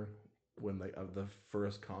there when the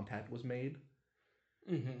first contact was made.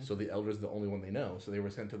 Mm-hmm. So the elder's the only one they know. So they were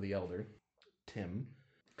sent to the elder, Tim.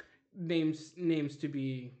 Names to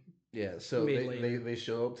be. Yeah, so they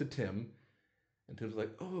show up to Tim, and Tim's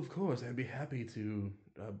like, "Oh, of course, I'd be happy to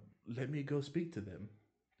let me go speak to them,"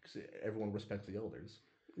 because everyone respects the elders.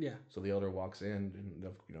 Yeah. So the elder walks in, and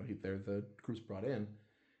they're the group's brought in,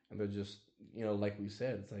 and they're just like we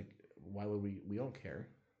said, it's like, why would we don't care?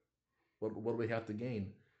 What do we have to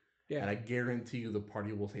gain? Yeah. And I guarantee you the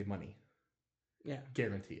party will save money. Yeah.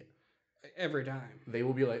 Guarantee it. Every time. They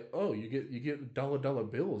will be like, "Oh, you get dollar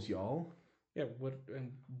bills, y'all." Yeah,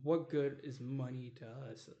 what good is money to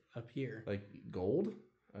us up here? Like gold,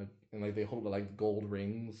 and like they hold like gold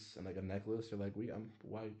rings and like a necklace. They're like,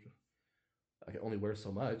 why? I can only wear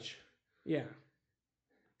so much. Yeah,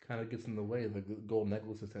 kind of gets in the way. The gold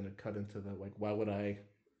necklaces tend to cut into the like. Why would I?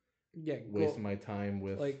 Yeah, waste my time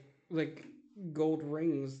with like gold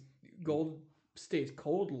rings. Gold stays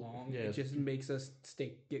cold long. Yeah. It just makes us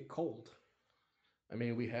get cold. I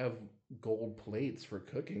mean, we have gold plates for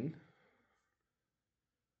cooking.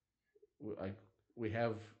 We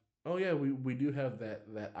have. Oh yeah, we do have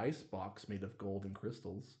that ice box made of gold and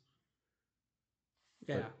crystals.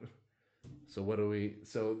 Yeah. But, so what do we?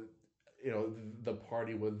 So the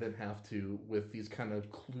party would then have to, with these kind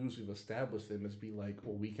of clues we've established them, is be like,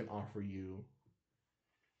 well, we can offer you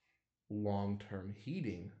long-term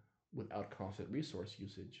heating without constant resource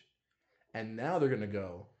usage. And now they're gonna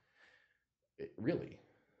go, really?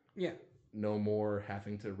 Yeah. No more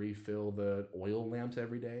having to refill the oil lamps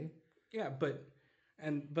every day. Yeah, but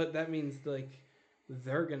that means like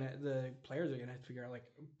the players are gonna have to figure out, like,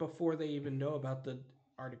 before they even know about the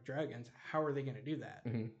Arctic dragons, how are they gonna do that?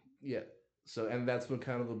 Mm-hmm. Yeah. So, and that's what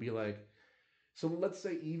kind of will be like. So let's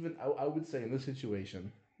say even I would say in this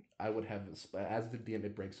situation, I would have this as the DM.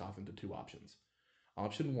 It breaks off into two options.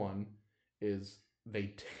 Option one is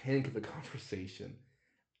they tank the conversation,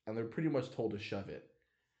 and they're pretty much told to shove it.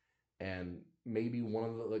 And maybe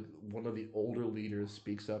one of the older leaders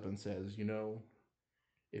speaks up and says,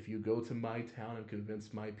 if you go to my town and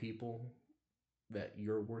convince my people that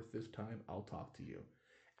you're worth this time, I'll talk to you.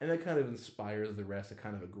 And that kind of inspires the rest to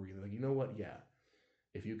kind of agree. They're like, you know what? Yeah.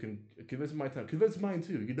 If you can convince my town, convince mine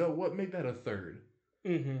too. You know what? Make that a third.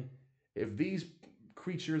 Mm-hmm. If these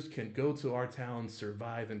creatures can go to our town,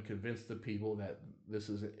 survive, and convince the people that this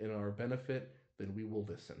is in our benefit, then we will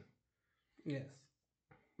listen. Yes.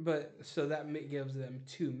 But so that gives them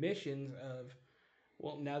two missions of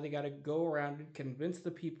Well, now they got to go around and convince the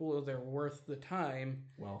people they're worth the time,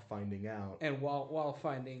 while finding out. and while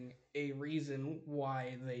finding a reason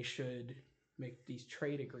why they should make these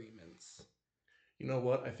trade agreements. You know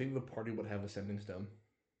what? I think the party would have a sending stone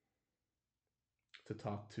to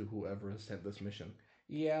talk to whoever has sent this mission.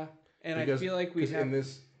 Yeah, and Because, I feel like we'd have in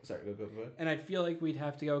this. Sorry, go ahead. and I feel like we'd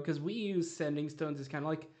have to go because we use sending stones as kind of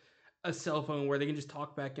like a cell phone where they can just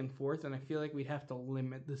talk back and forth, and I feel like we'd have to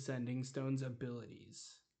limit the sending stone's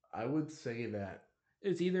abilities. I would say that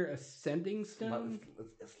It's either a sending stone.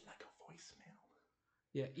 it's like a voicemail.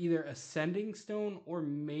 Yeah, either a sending stone or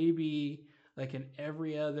maybe like an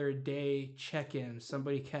every other day check-in.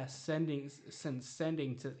 Somebody casts sending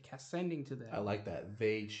to them. I like that.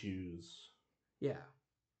 They choose. Yeah.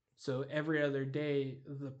 So every other day,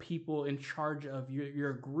 the people in charge of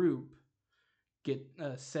your group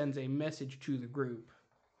sends a message to the group,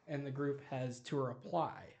 and the group has to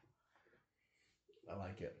reply. I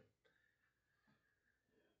like it.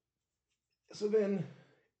 So then,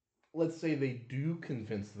 let's say they do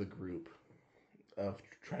convince the group of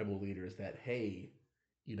tribal leaders that, hey,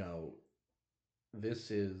 you know,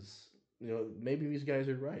 this is, maybe these guys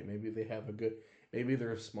are right. Maybe they have maybe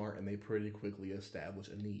they're smart and they pretty quickly establish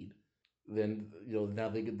a need. Then, now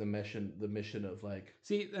they get the mission of like.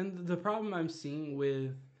 See, and the problem I'm seeing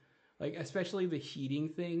with, like, especially the heating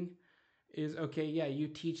thing is, okay, yeah, you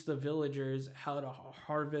teach the villagers how to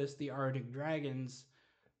harvest the Arctic dragons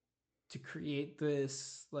to create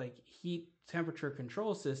this, like, heat temperature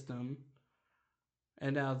control system.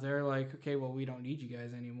 And now they're like, okay, well, we don't need you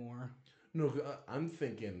guys anymore. No, I'm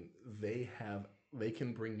thinking they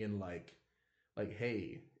can bring in like,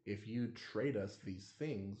 hey, if you trade us these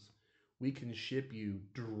things, we can ship you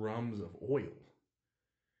drums of oil.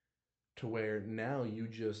 To where now you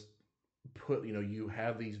just put, you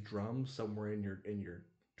have these drums somewhere in your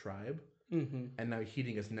tribe, and now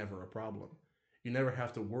heating is never a problem. You never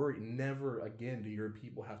have to worry. Never again do your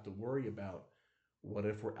people have to worry about what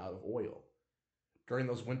if we're out of oil during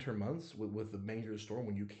those winter months with the major storm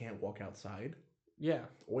when you can't walk outside. Yeah,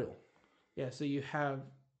 oil. Yeah, so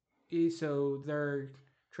they're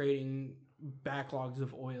trading backlogs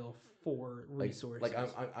of oil for resources. Like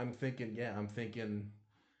I'm thinking, yeah, I'm thinking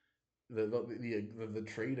the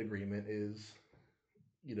trade agreement is,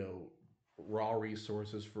 raw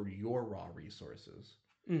resources for your raw resources.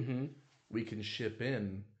 Mm-hmm. We can ship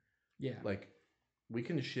in, yeah, like we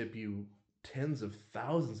can ship you tens of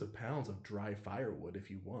thousands of pounds of dry firewood if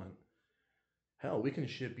you want. Hell, we can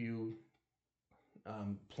ship you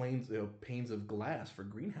panes of glass for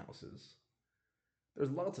greenhouses.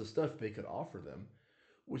 There's lots of stuff they could offer them,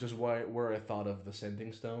 which is where I thought of the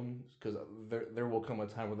sending stone, because there will come a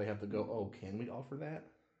time where they have to go, oh, can we offer that?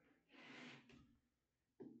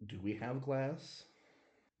 Do we have glass?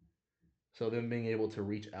 So them being able to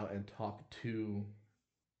reach out and talk to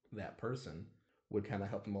that person would kind of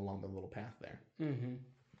help them along the little path there. Mm-hmm.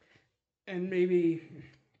 And maybe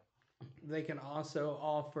they can also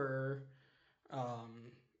offer,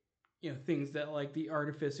 things that like the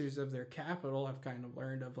artificers of their capital have kind of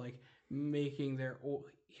learned of, like making their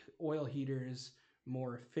oil heaters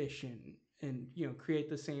more efficient and create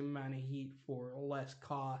the same amount of heat for less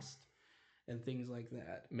cost and things like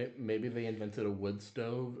that. Maybe they invented a wood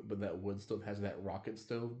stove, but that wood stove has that rocket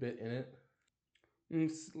stove bit in it.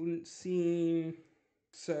 Seeing,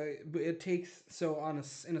 so but it takes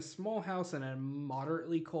in a small house in a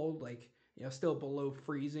moderately cold, like still below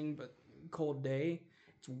freezing but cold day,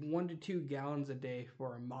 it's 1 to 2 gallons a day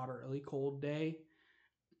for a moderately cold day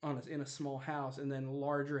in a small house, and then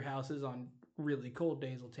larger houses on really cold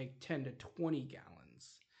days will take 10 to 20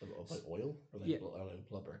 gallons of like oil or like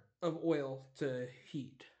blubber of oil to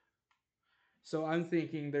heat. So I'm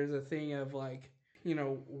thinking there's a thing of like,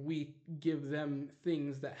 we give them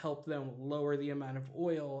things that help them lower the amount of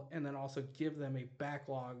oil, and then also give them a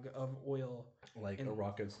backlog of oil, like a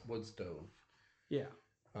rocket wood stove. Yeah.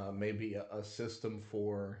 Maybe a system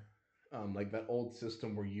for, like that old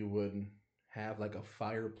system where you would have like a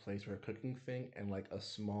fireplace or a cooking thing and like a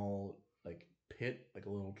small like pit, like a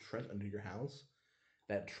little trench under your house.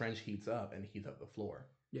 That trench heats up and heats up the floor.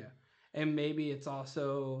 Yeah. And maybe it's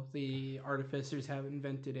also the artificers have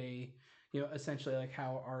invented essentially like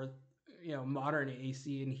how our, modern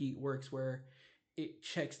AC and heat works, where it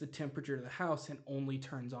checks the temperature of the house and only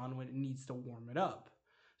turns on when it needs to warm it up.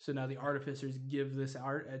 So now the artificers give this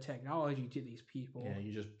technology to these people.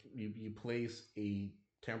 Yeah, you place a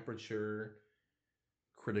temperature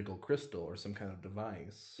critical crystal or some kind of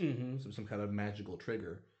device, some kind of magical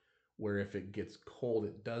trigger, where if it gets cold,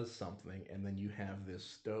 it does something, and then you have this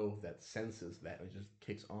stove that senses that and it just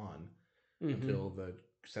kicks on until the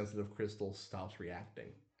sensitive crystal stops reacting.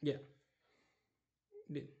 Yeah.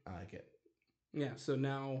 I like it. Yeah. So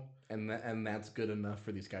now, And that's good enough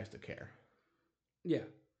for these guys to care. yeah.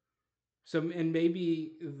 So and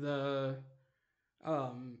maybe the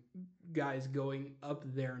um guys going up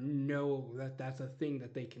there know that that's a thing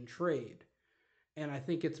that they can trade, and I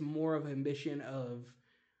think it's more of a mission of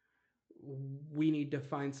we need to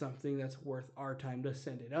find something that's worth our time to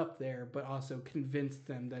send it up there, but also convince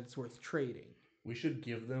them that it's worth trading. We should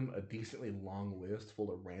give them a decently long list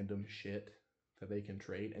full of random shit that they can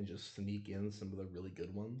trade and just sneak in some of the really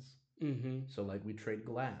good ones. Mm-hmm. So, like, we trade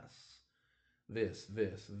glass, this,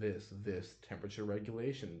 temperature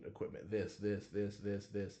regulation equipment, this.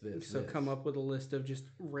 So come up with a list of just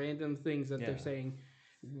random things that they're saying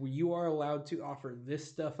you are allowed to offer this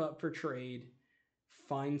stuff up for trade.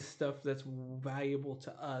 Find stuff that's valuable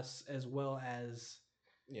to us as well as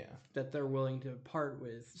that they're willing to part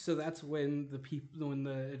with. So that's when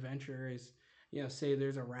the adventurers, say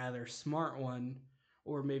there's a rather smart one,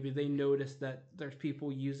 or maybe they notice that there's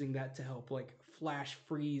people using that to help like flash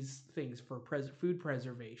freeze things for food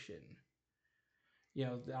preservation.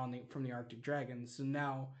 From the Arctic dragons. So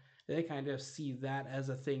now they kind of see that as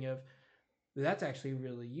a thing of that's actually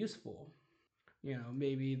really useful.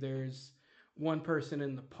 Maybe there's one person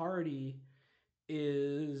in the party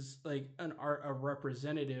is like a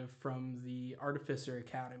representative from the Artificer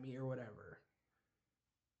Academy or whatever,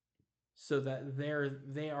 so that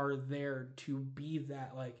they are there to be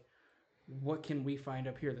that, like, what can we find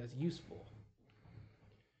up here that's useful?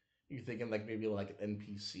 You thinking like maybe like an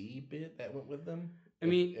NPC bit that went with them? I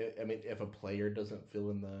mean, if a player doesn't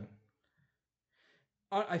fill in the.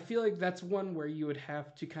 I feel like that's one where you would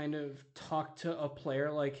have to kind of talk to a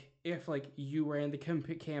player. Like if like you ran the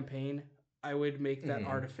campaign, I would make that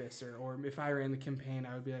artificer, or if I ran the campaign,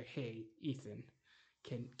 I would be like, "Hey, Ethan,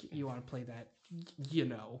 can you want to play that?"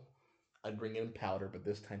 I'd bring in Powder, but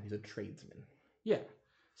this time he's a tradesman. Yeah,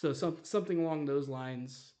 so something along those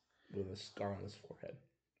lines. With a scar on his forehead,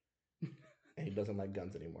 and he doesn't like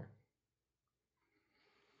guns anymore.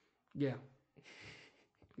 Yeah.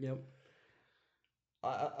 Yep.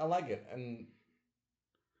 I like it, and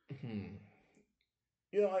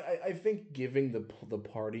I think giving the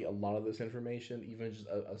party a lot of this information, even just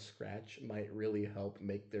a scratch, might really help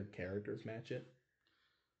make their characters match it.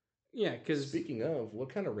 Yeah, because speaking of, what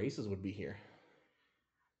kind of races would be here?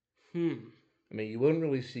 I mean, you wouldn't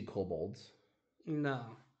really see kobolds.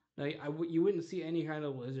 No, you wouldn't see any kind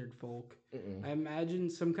of lizard folk. Mm-mm. I imagine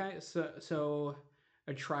some kind. So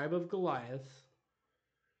a tribe of Goliath.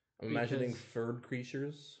 I'm imagining furred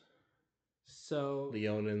creatures. So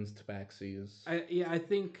Leonins, Tabaxis. I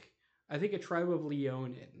think a tribe of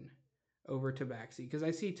Leonin over Tabaxi, because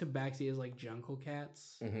I see Tabaxi as like jungle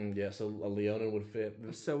cats. Mm-hmm, yeah, so a Leonin would fit.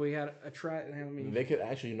 So we had a tribe. They could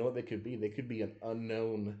actually, you know what they could be? They could be an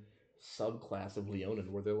unknown subclass of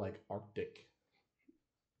Leonin where they're like Arctic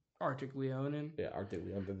Leonin. Yeah, Arctic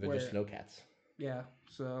Leonin. They're just snow cats. Yeah.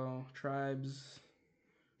 So tribes.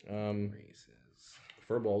 Races.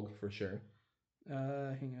 Furbolg for sure.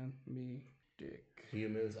 Hang on. Dick.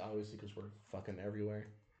 Humans, obviously, because we're fucking everywhere.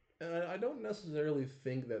 And I don't necessarily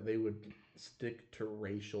think that they would stick to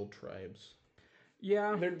racial tribes.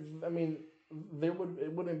 Yeah. It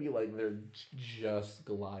wouldn't be like they're just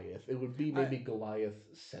Goliath. It would be maybe Goliath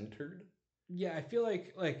centered. Yeah, I feel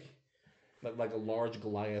like a large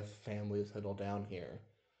Goliath family has settled down here.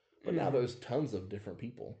 But now there's tons of different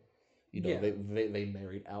people. They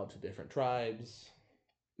married out to different tribes.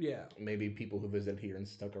 Yeah. Maybe people who visit here and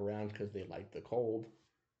stuck around because they like the cold.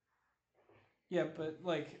 Yeah, but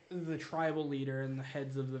like the tribal leader and the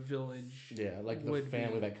heads of the village. Yeah, like the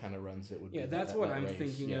family that kind of runs it would be. Yeah, that's what I'm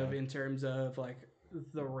thinking of in terms of like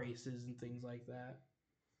the races and things like that.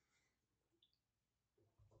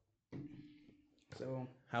 So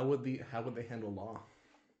how would they handle law?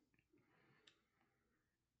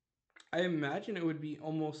 I imagine it would be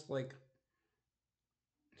almost like.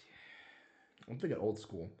 I'm thinking old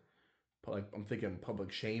school. Like I'm thinking public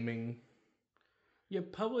shaming. Yeah,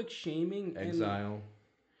 public shaming. Exile.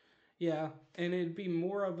 And it'd be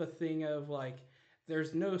more of a thing of like,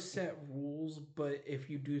 there's no set rules, but if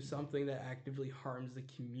you do something that actively harms the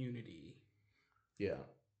community. Yeah.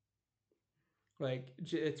 Like,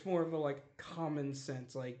 it's more of a like common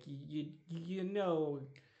sense. Like,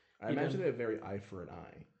 I imagine it very eye for an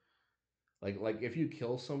eye. Like if you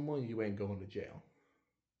kill someone, you ain't going to jail.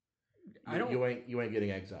 You ain't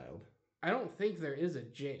getting exiled. I don't think there is a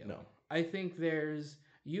jail. No. I think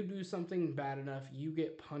you do something bad enough, you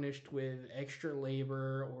get punished with extra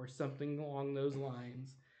labor or something along those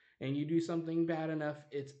lines. And you do something bad enough,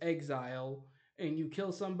 it's exile. and you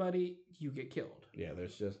kill somebody, you get killed. Yeah,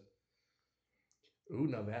 there's just. Ooh,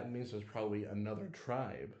 now that means there's probably another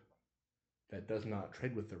tribe that does not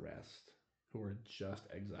trade with the rest, who are just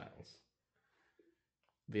exiles.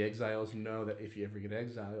 The exiles know that if you ever get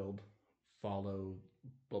exiled, follow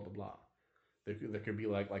blah blah blah. There could be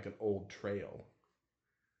like an old trail.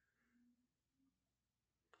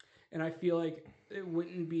 And I feel like it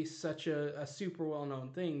wouldn't be such a super well known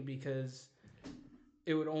thing because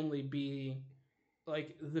it would only be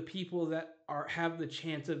like the people that have the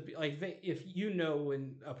chance of like if you know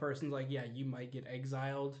when a person's like, yeah, you might get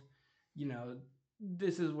exiled, you know,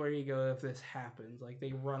 this is where you go if this happens. Like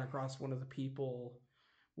they run across one of the people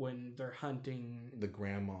when they're hunting. The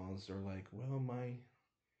grandmas are like, well, my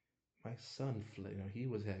son fled. He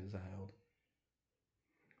was exiled.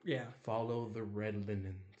 Yeah. Follow the red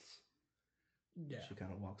linens. Yeah. She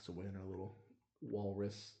kind of walks away in her little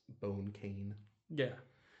walrus bone cane. Yeah.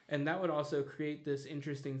 And that would also create this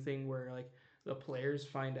interesting thing where like the players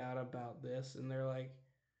find out about this and they're like,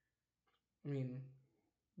 I mean,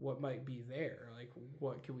 what might be there? Like,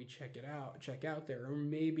 what can we check out there? Or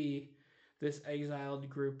maybe this exiled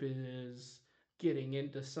group is getting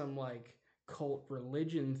into some like cult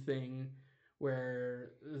religion thing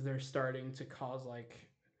where they're starting to cause like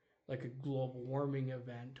a global warming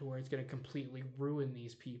event to where it's going to completely ruin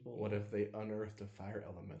these people. What if they unearthed a fire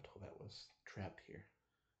elemental that was trapped here?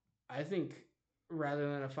 I think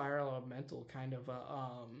rather than a fire elemental, kind of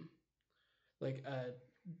like a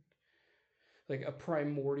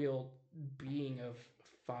primordial being of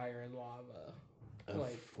fire and lava,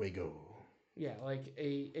 like fuego. Yeah, like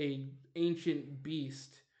a ancient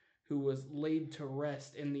beast who was laid to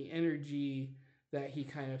rest, and the energy that he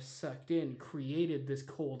kind of sucked in created this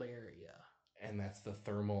cold area. And that's the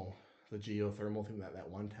geothermal thing that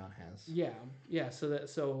one town has. Yeah.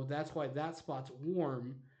 So that's why that spot's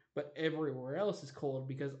warm, but everywhere else is cold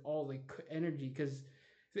because all the energy. Because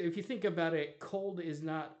if you think about it, cold is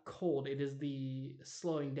not cold; it is the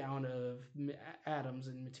slowing down of atoms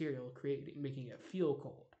and material, making it feel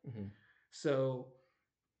cold. Mm-hmm. So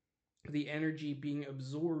the energy being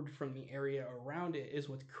absorbed from the area around it is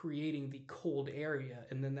what's creating the cold area,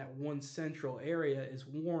 and then that one central area is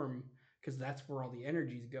warm because that's where all the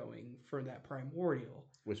energy is going for that primordial,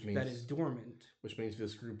 which means that is dormant. Which means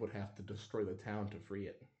this group would have to destroy the town to free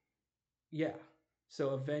it. Yeah.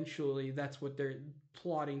 So eventually, that's what they're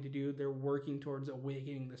plotting to do. They're working towards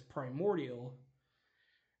awakening this primordial,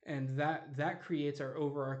 and that creates our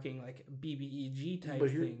overarching like BBEG type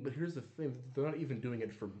thing. But here's the thing: they're not even doing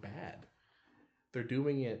it for bad. They're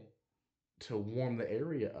doing it to warm the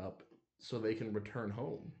area up so they can return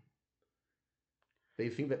home. They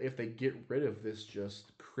think that if they get rid of this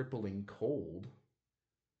just crippling cold,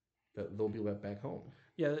 that they'll be let back home.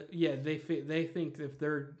 Yeah. They think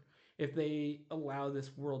if they allow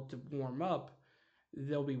this world to warm up,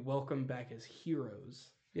 they'll be welcomed back as heroes.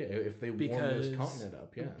 Yeah, if they warm this continent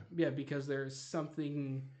up, yeah. Yeah, because there's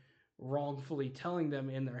something wrongfully telling them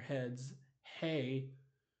in their heads, hey,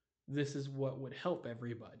 this is what would help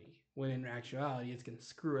everybody. When in actuality, it's going to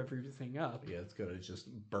screw everything up. Yeah, it's going to just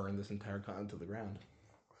burn this entire continent to the ground.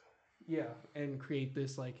 Yeah, and create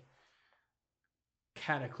this like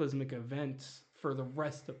cataclysmic event for the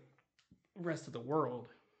rest of the world.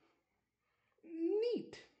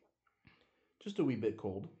 Neat. Just a wee bit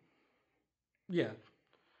cold. Yeah.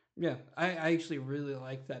 I actually really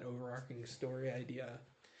like that overarching story idea.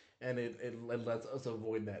 And it lets us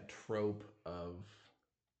avoid that trope of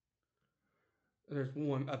there's a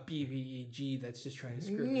BVEG that's just trying to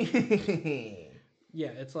screw. Yeah,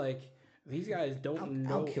 it's like these guys don't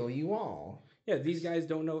know. I'll kill you all. Yeah, these guys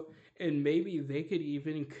don't know, and maybe they could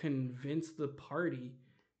even convince the party,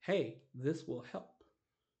 hey, this will help.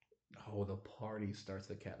 Oh, the party starts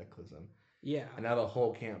the cataclysm. Yeah. And now the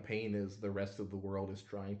whole campaign is the rest of the world is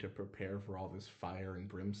trying to prepare for all this fire and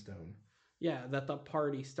brimstone. Yeah, that the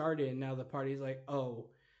party started, and now the party's like, oh,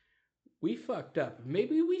 we fucked up.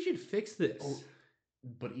 Maybe we should fix this. Oh,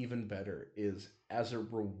 but even better is, as a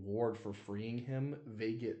reward for freeing him,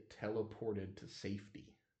 they get teleported to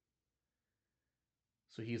safety.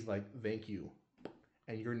 So he's like, thank you.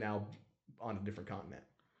 And you're now on a different continent.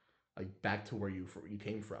 Like, back to where you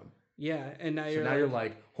came from. Yeah, and now you're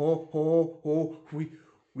like,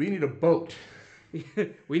 we need a boat.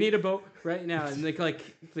 We need a boat right now. And like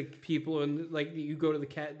the people and like you go to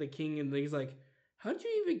the king and he's like, how'd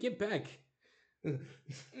you even get back?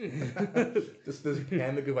 Just this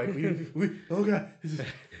panic of like, oh god,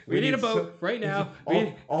 we need a boat right now.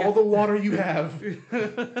 All the water you have.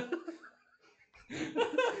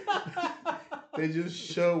 They just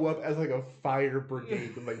show up as like a fire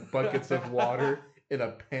brigade with like buckets of water in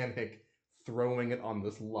a panic. throwing it on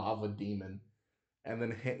this lava demon, and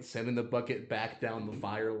then sending the bucket back down the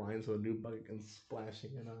fire line so a new bucket can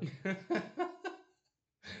splashing it on.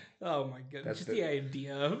 Oh my god! That's Just the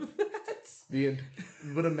idea of that.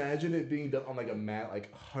 But imagine it being done on like a mat,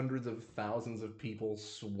 like hundreds of thousands of people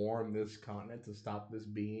swarm this continent to stop this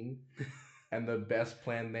being, and the best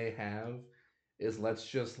plan they have is let's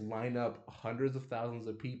just line up hundreds of thousands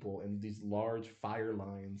of people in these large fire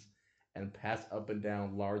lines and pass up and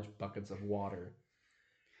down large buckets of water.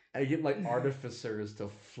 And you get like artificers to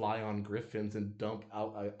fly on griffins and dump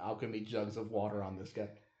out alchemy jugs of water on this guy.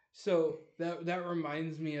 So that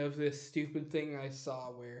reminds me of this stupid thing I saw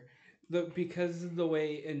where because of the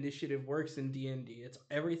way initiative works in D&D, it's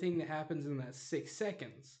everything that happens in that 6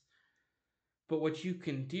 seconds. But what you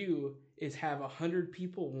can do is have 100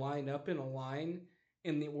 people line up in a line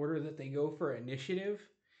in the order that they go for initiative,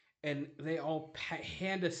 and they all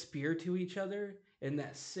hand a spear to each other in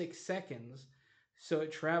that 6 seconds. So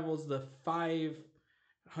it travels the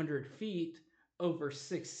 500 feet over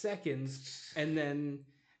 6 seconds, and then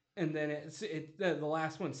the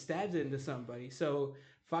last one stabs into somebody. So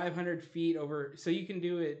 500 feet over. So you can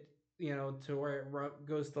do it, to where it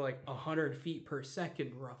goes to like 100 feet per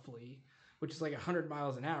second roughly, which is like 100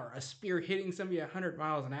 miles an hour. A spear hitting somebody at 100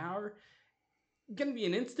 miles an hour, gonna be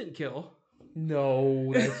an instant kill.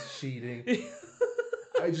 No, that's cheating.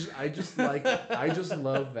 I just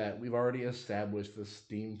love that we've already established the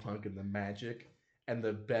steampunk and the magic, and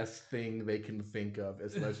the best thing they can think of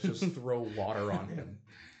is let's just throw water on him.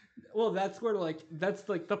 Well, that's where that's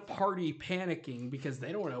the party panicking because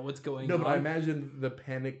they don't know what's going on. No, but I imagine the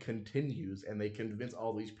panic continues and they convince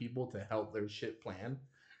all these people to help their shit plan.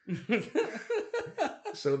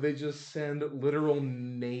 So they just send literal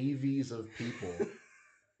navies of people.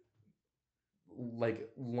 Like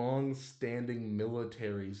long-standing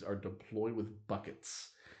militaries are deployed with buckets.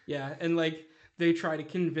 Yeah, and like they try to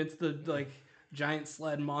convince the giant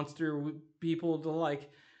sled monster people to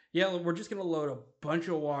yeah, we're just gonna load a bunch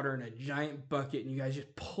of water in a giant bucket and you guys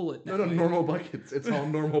just pull it. No, normal buckets. It's all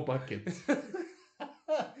normal buckets.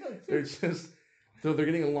 They're just so they're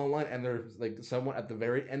getting a long line, and there's like someone at the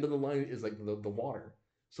very end of the line is like the water.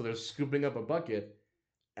 So they're scooping up a bucket,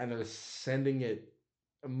 and they're sending it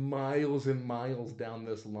miles and miles down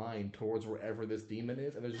this line towards wherever this demon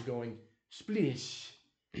is, and they're just going splish,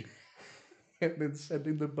 and then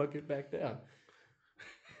sending the bucket back down.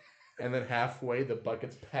 And then halfway, the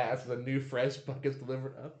buckets pass, the new fresh bucket's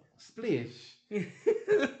delivered up, splish, and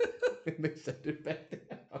they send it back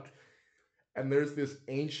down. And there's this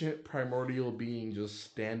ancient primordial being just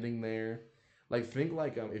standing there. Like think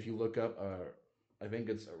like if you look up, I think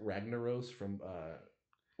it's Ragnaros from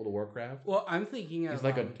World of Warcraft. Well, I'm thinking of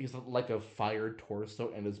he's like a fire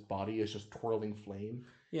torso, and his body is just twirling flame.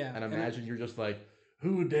 Yeah, and imagine you're just like,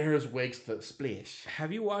 who dares wakes the splish?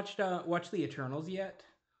 Have you watched the Eternals yet?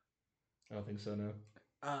 I don't think so. No.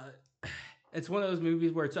 It's one of those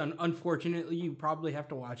movies where it's unfortunately you probably have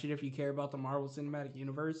to watch it if you care about the Marvel Cinematic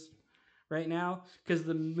Universe right now, because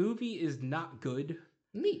the movie is not good.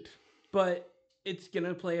 Neat, but it's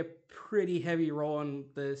gonna play a pretty heavy role in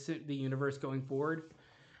the universe going forward.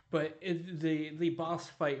 But the boss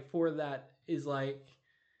fight for that is like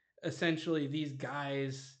essentially these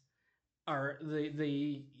guys are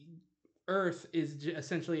the Earth is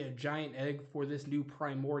essentially a giant egg for this new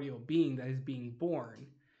primordial being that is being born,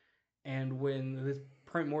 and when this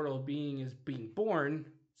primordial being is being born,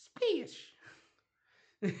 splash.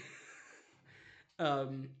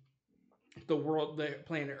 The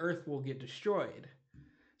planet Earth will get destroyed.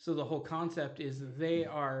 So the whole concept is they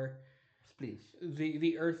are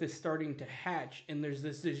the Earth is starting to hatch, and there's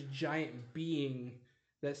this giant being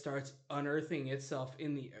that starts unearthing itself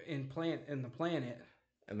in the planet.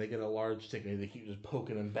 And they get a large stick and they keep just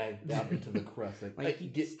poking them back down into the crust. Like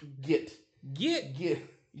get!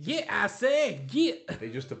 I say get! They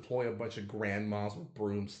just deploy a bunch of grandmas with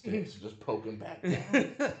broomsticks, just poking back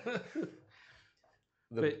down.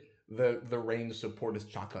 The range support is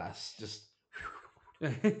chocolates. Just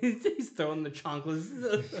he's throwing the chocolates.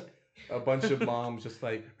 A bunch of moms just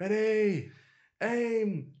like, ready,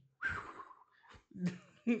 aim.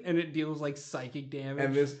 And it deals like psychic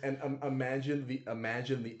damage. Imagine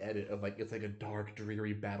the edit of like it's like a dark,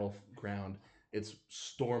 dreary battleground. It's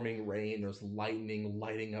storming rain. There's lightning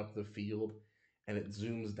lighting up the field, and it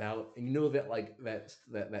zooms out. And you know that like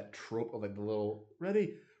that trope of like the little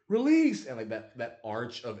ready, release, and like that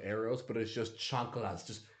arch of arrows, but it's just chocolates.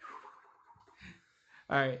 Just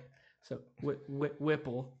all right. So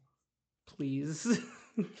Whipple, please.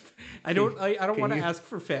 I don't want to ask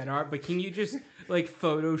for fan art, but can you just like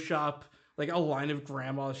Photoshop like a line of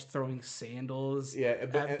grandmas throwing sandals Yeah,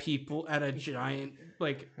 at people at a giant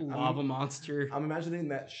like lava monster. I'm imagining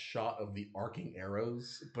that shot of the arcing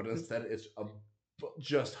arrows, but instead it's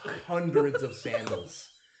just hundreds of sandals.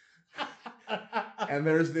 And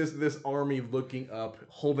there's this army looking up,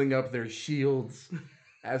 holding up their shields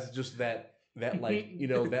as just that like, you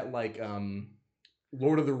know, that like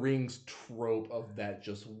Lord of the Rings trope of that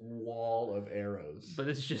just wall of arrows. But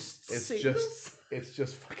it's just It's sandals.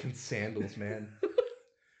 just fucking sandals, man.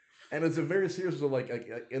 And it's a very serious, like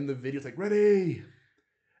in the video, it's like ready,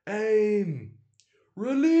 aim,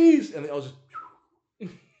 release, and they all just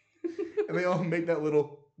and they all make that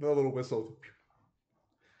little whistle.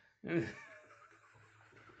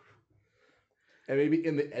 And maybe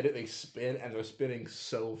in the edit they spin, and they're spinning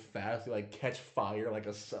so fast they like catch fire like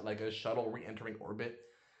a shuttle re-entering orbit.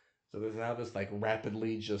 So there's now this like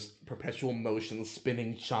rapidly just perpetual motion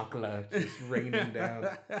spinning chocolate just raining down.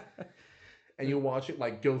 And you watch it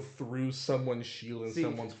like go through someone's shield and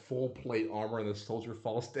someone's full plate armor, and the soldier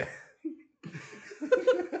falls down.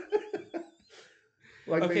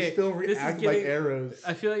 Like they still react like arrows.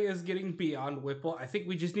 I feel like it's getting beyond Whipple. I think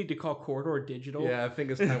we just need to call Corridor Digital. Yeah, I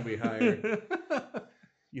think it's time we hire.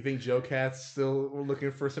 You think Joe Cat's still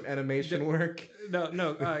looking for some animation work?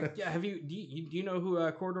 No. Have you? Do you know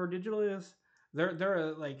who Corridor Digital is?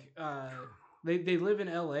 They're like they live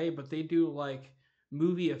in LA, but they do like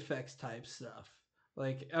movie effects type stuff.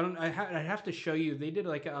 Like I'd have to show you. They did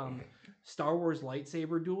like Star Wars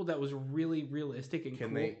lightsaber duel that was really realistic and cool.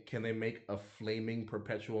 Can they make a flaming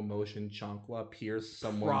perpetual motion chancla pierce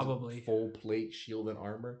someone's full plate shield and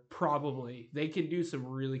armor? Probably. They can do some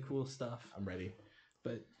really cool stuff. I'm ready.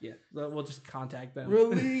 But yeah, we'll just contact them.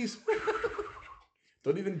 Release.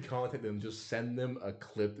 Don't even contact them. Just send them a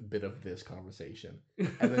clipped bit of this conversation,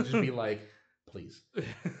 and then just be like, please.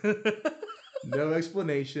 No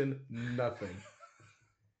explanation, nothing.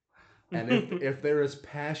 And if they're as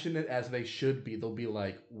passionate as they should be, they'll be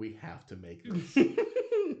like, we have to make this.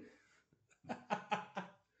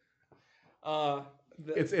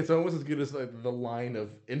 It's almost as good as like the line of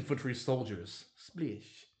infantry soldiers.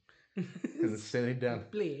 Splish. And sitting down.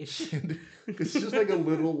 Splish. It's just like a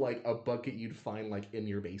little, like a bucket you'd find like in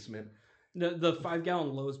your basement. The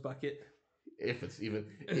 5-gallon Lowe's bucket. If it's even,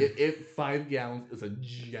 if 5 gallons is a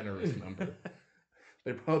generous number.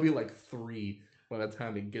 They're probably like 3 by the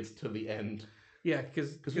time it gets to the end. Yeah,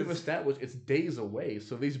 because we've established it's days away,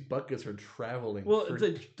 so these buckets are traveling. Well,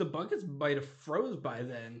 the buckets might have froze by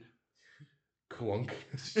then. Clunk.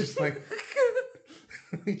 It's just like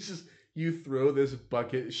it's just you throw this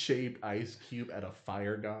bucket-shaped ice cube at a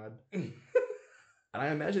fire god, and I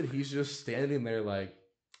imagine he's just standing there like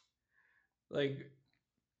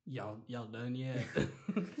y'all done yet?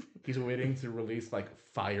 He's waiting to release like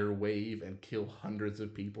fire wave and kill hundreds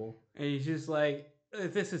of people. And he's just like,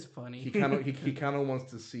 this is funny. He kind of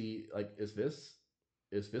wants to see like, is this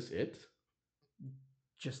it?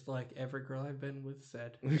 Just like every girl I've been with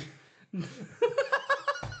said.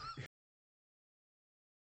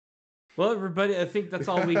 Well, everybody, I think that's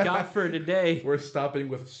all we got for today. We're stopping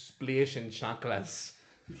with splish and chocolates.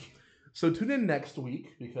 So tune in next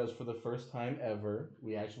week, because for the first time ever,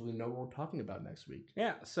 we actually know what we're talking about next week.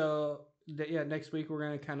 Yeah, so next week we're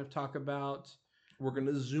going to kind of talk about... We're going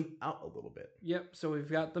to zoom out a little bit. Yep, so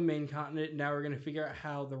we've got the main continent. Now we're going to figure out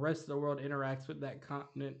how the rest of the world interacts with that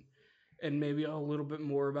continent, and maybe a little bit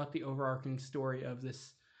more about the overarching story of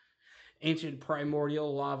this ancient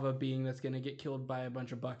primordial lava being that's going to get killed by a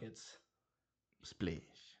bunch of buckets. Splish.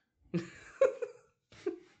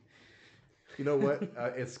 You know what?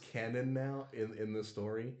 It's canon now in the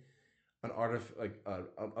story.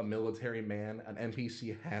 A military man, an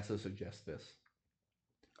NPC has to suggest this.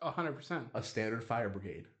 100%. A standard fire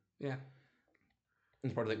brigade. Yeah.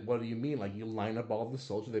 And part of like, what do you mean? Like you line up all the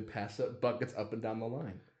soldiers, they pass up buckets up and down the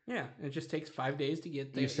line. Yeah, it just takes 5 days to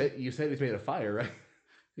get there. You said he's made of fire, right?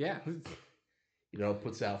 Yeah. You know,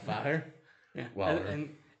 puts out fire. Yeah. Well,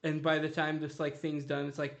 and by the time this like thing's done,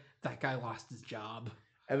 it's like that guy lost his job.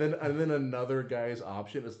 And then another guy's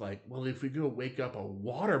option is like, well, if we go wake up a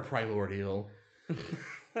water primordial,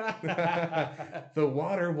 the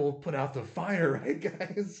water will put out the fire, right,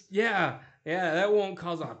 guys? Yeah, that won't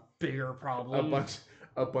cause a bigger problem.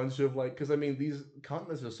 A bunch of like, because I mean, these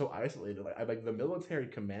continents are so isolated. Like the military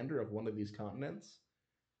commander of one of these continents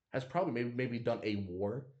has probably maybe done a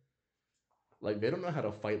war. Like they don't know how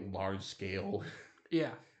to fight large scale.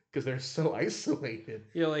 Yeah. Because they're so isolated.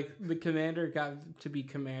 Yeah, like the commander got to be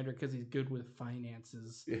commander because he's good with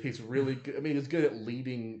finances. He's really good. I mean, he's good at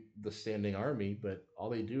leading the standing army, but all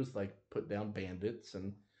they do is like put down bandits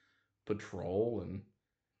and patrol and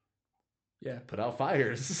Yeah. Put out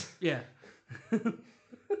fires. Yeah.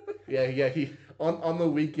 Yeah. He on the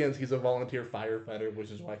weekends he's a volunteer firefighter, which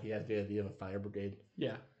is why he has the idea of a fire brigade.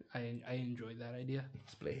 Yeah. I enjoyed that idea.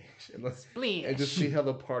 Splash. Splash. And just see how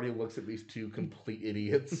the party looks at these two complete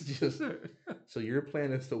idiots. Just so your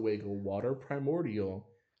plan is to wake a water primordial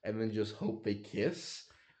and then just hope they kiss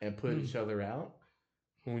and put each other out.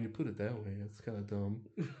 Well, when you put it that way, it's kind of dumb.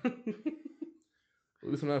 At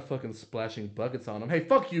least I'm not fucking splashing buckets on them. Hey,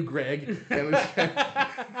 fuck you, Greg. And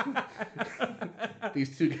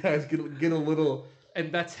these two guys get a little.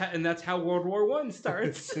 And that's how World War One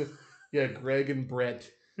starts. Yeah, Greg and Brett.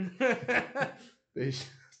 They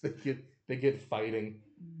get fighting.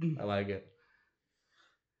 I like it.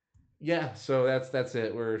 Yeah, so that's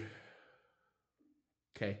it. We're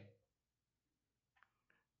okay.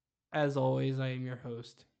 As always, I am your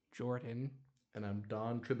host, Jordan. And I'm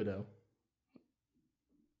Don Tribideau.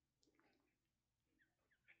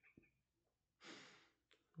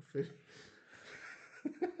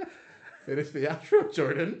 Finish the outro,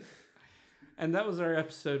 Jordan. And that was our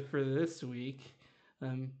episode for this week.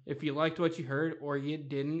 If you liked what you heard or you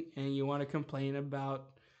didn't and you want to complain about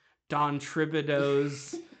Don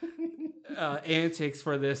Tribideau's antics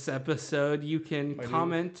for this episode, you can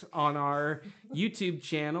comment on our YouTube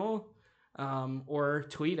channel or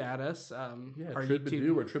tweet at us. Yeah, our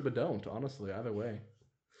Tribidoo or Tribidon't, honestly, either way.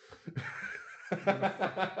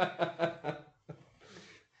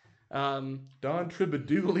 Don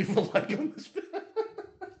Tribidoo, leave a like on this video.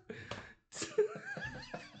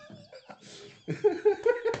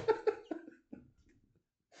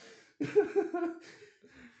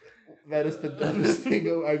 That is the dumbest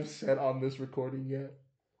thing I've said on this recording yet.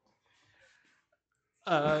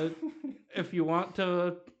 If you want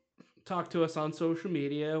to talk to us on social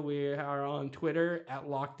media, we are on Twitter at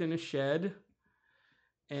Locked in a Shed,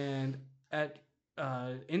 and at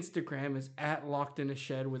Instagram is at Locked in a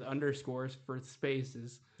Shed with underscores for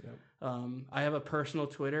spaces. Yep. I have a personal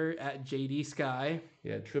Twitter at JD Sky.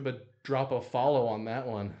 Yeah, Triba, drop a follow on that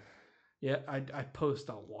one. Yeah, I post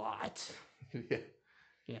a lot.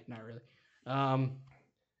 Yeah, not really.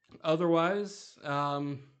 Otherwise,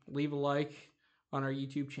 leave a like on our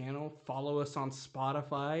YouTube channel. Follow us on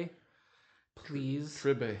Spotify, please.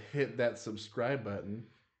 Triba, hit that subscribe button.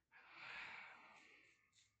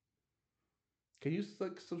 Can you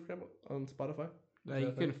subscribe on Spotify?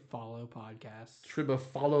 You can follow podcasts. Triba,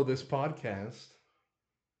 follow this podcast.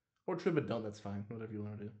 Or Triba, don't. That's fine. Whatever you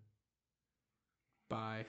want to do. Bye.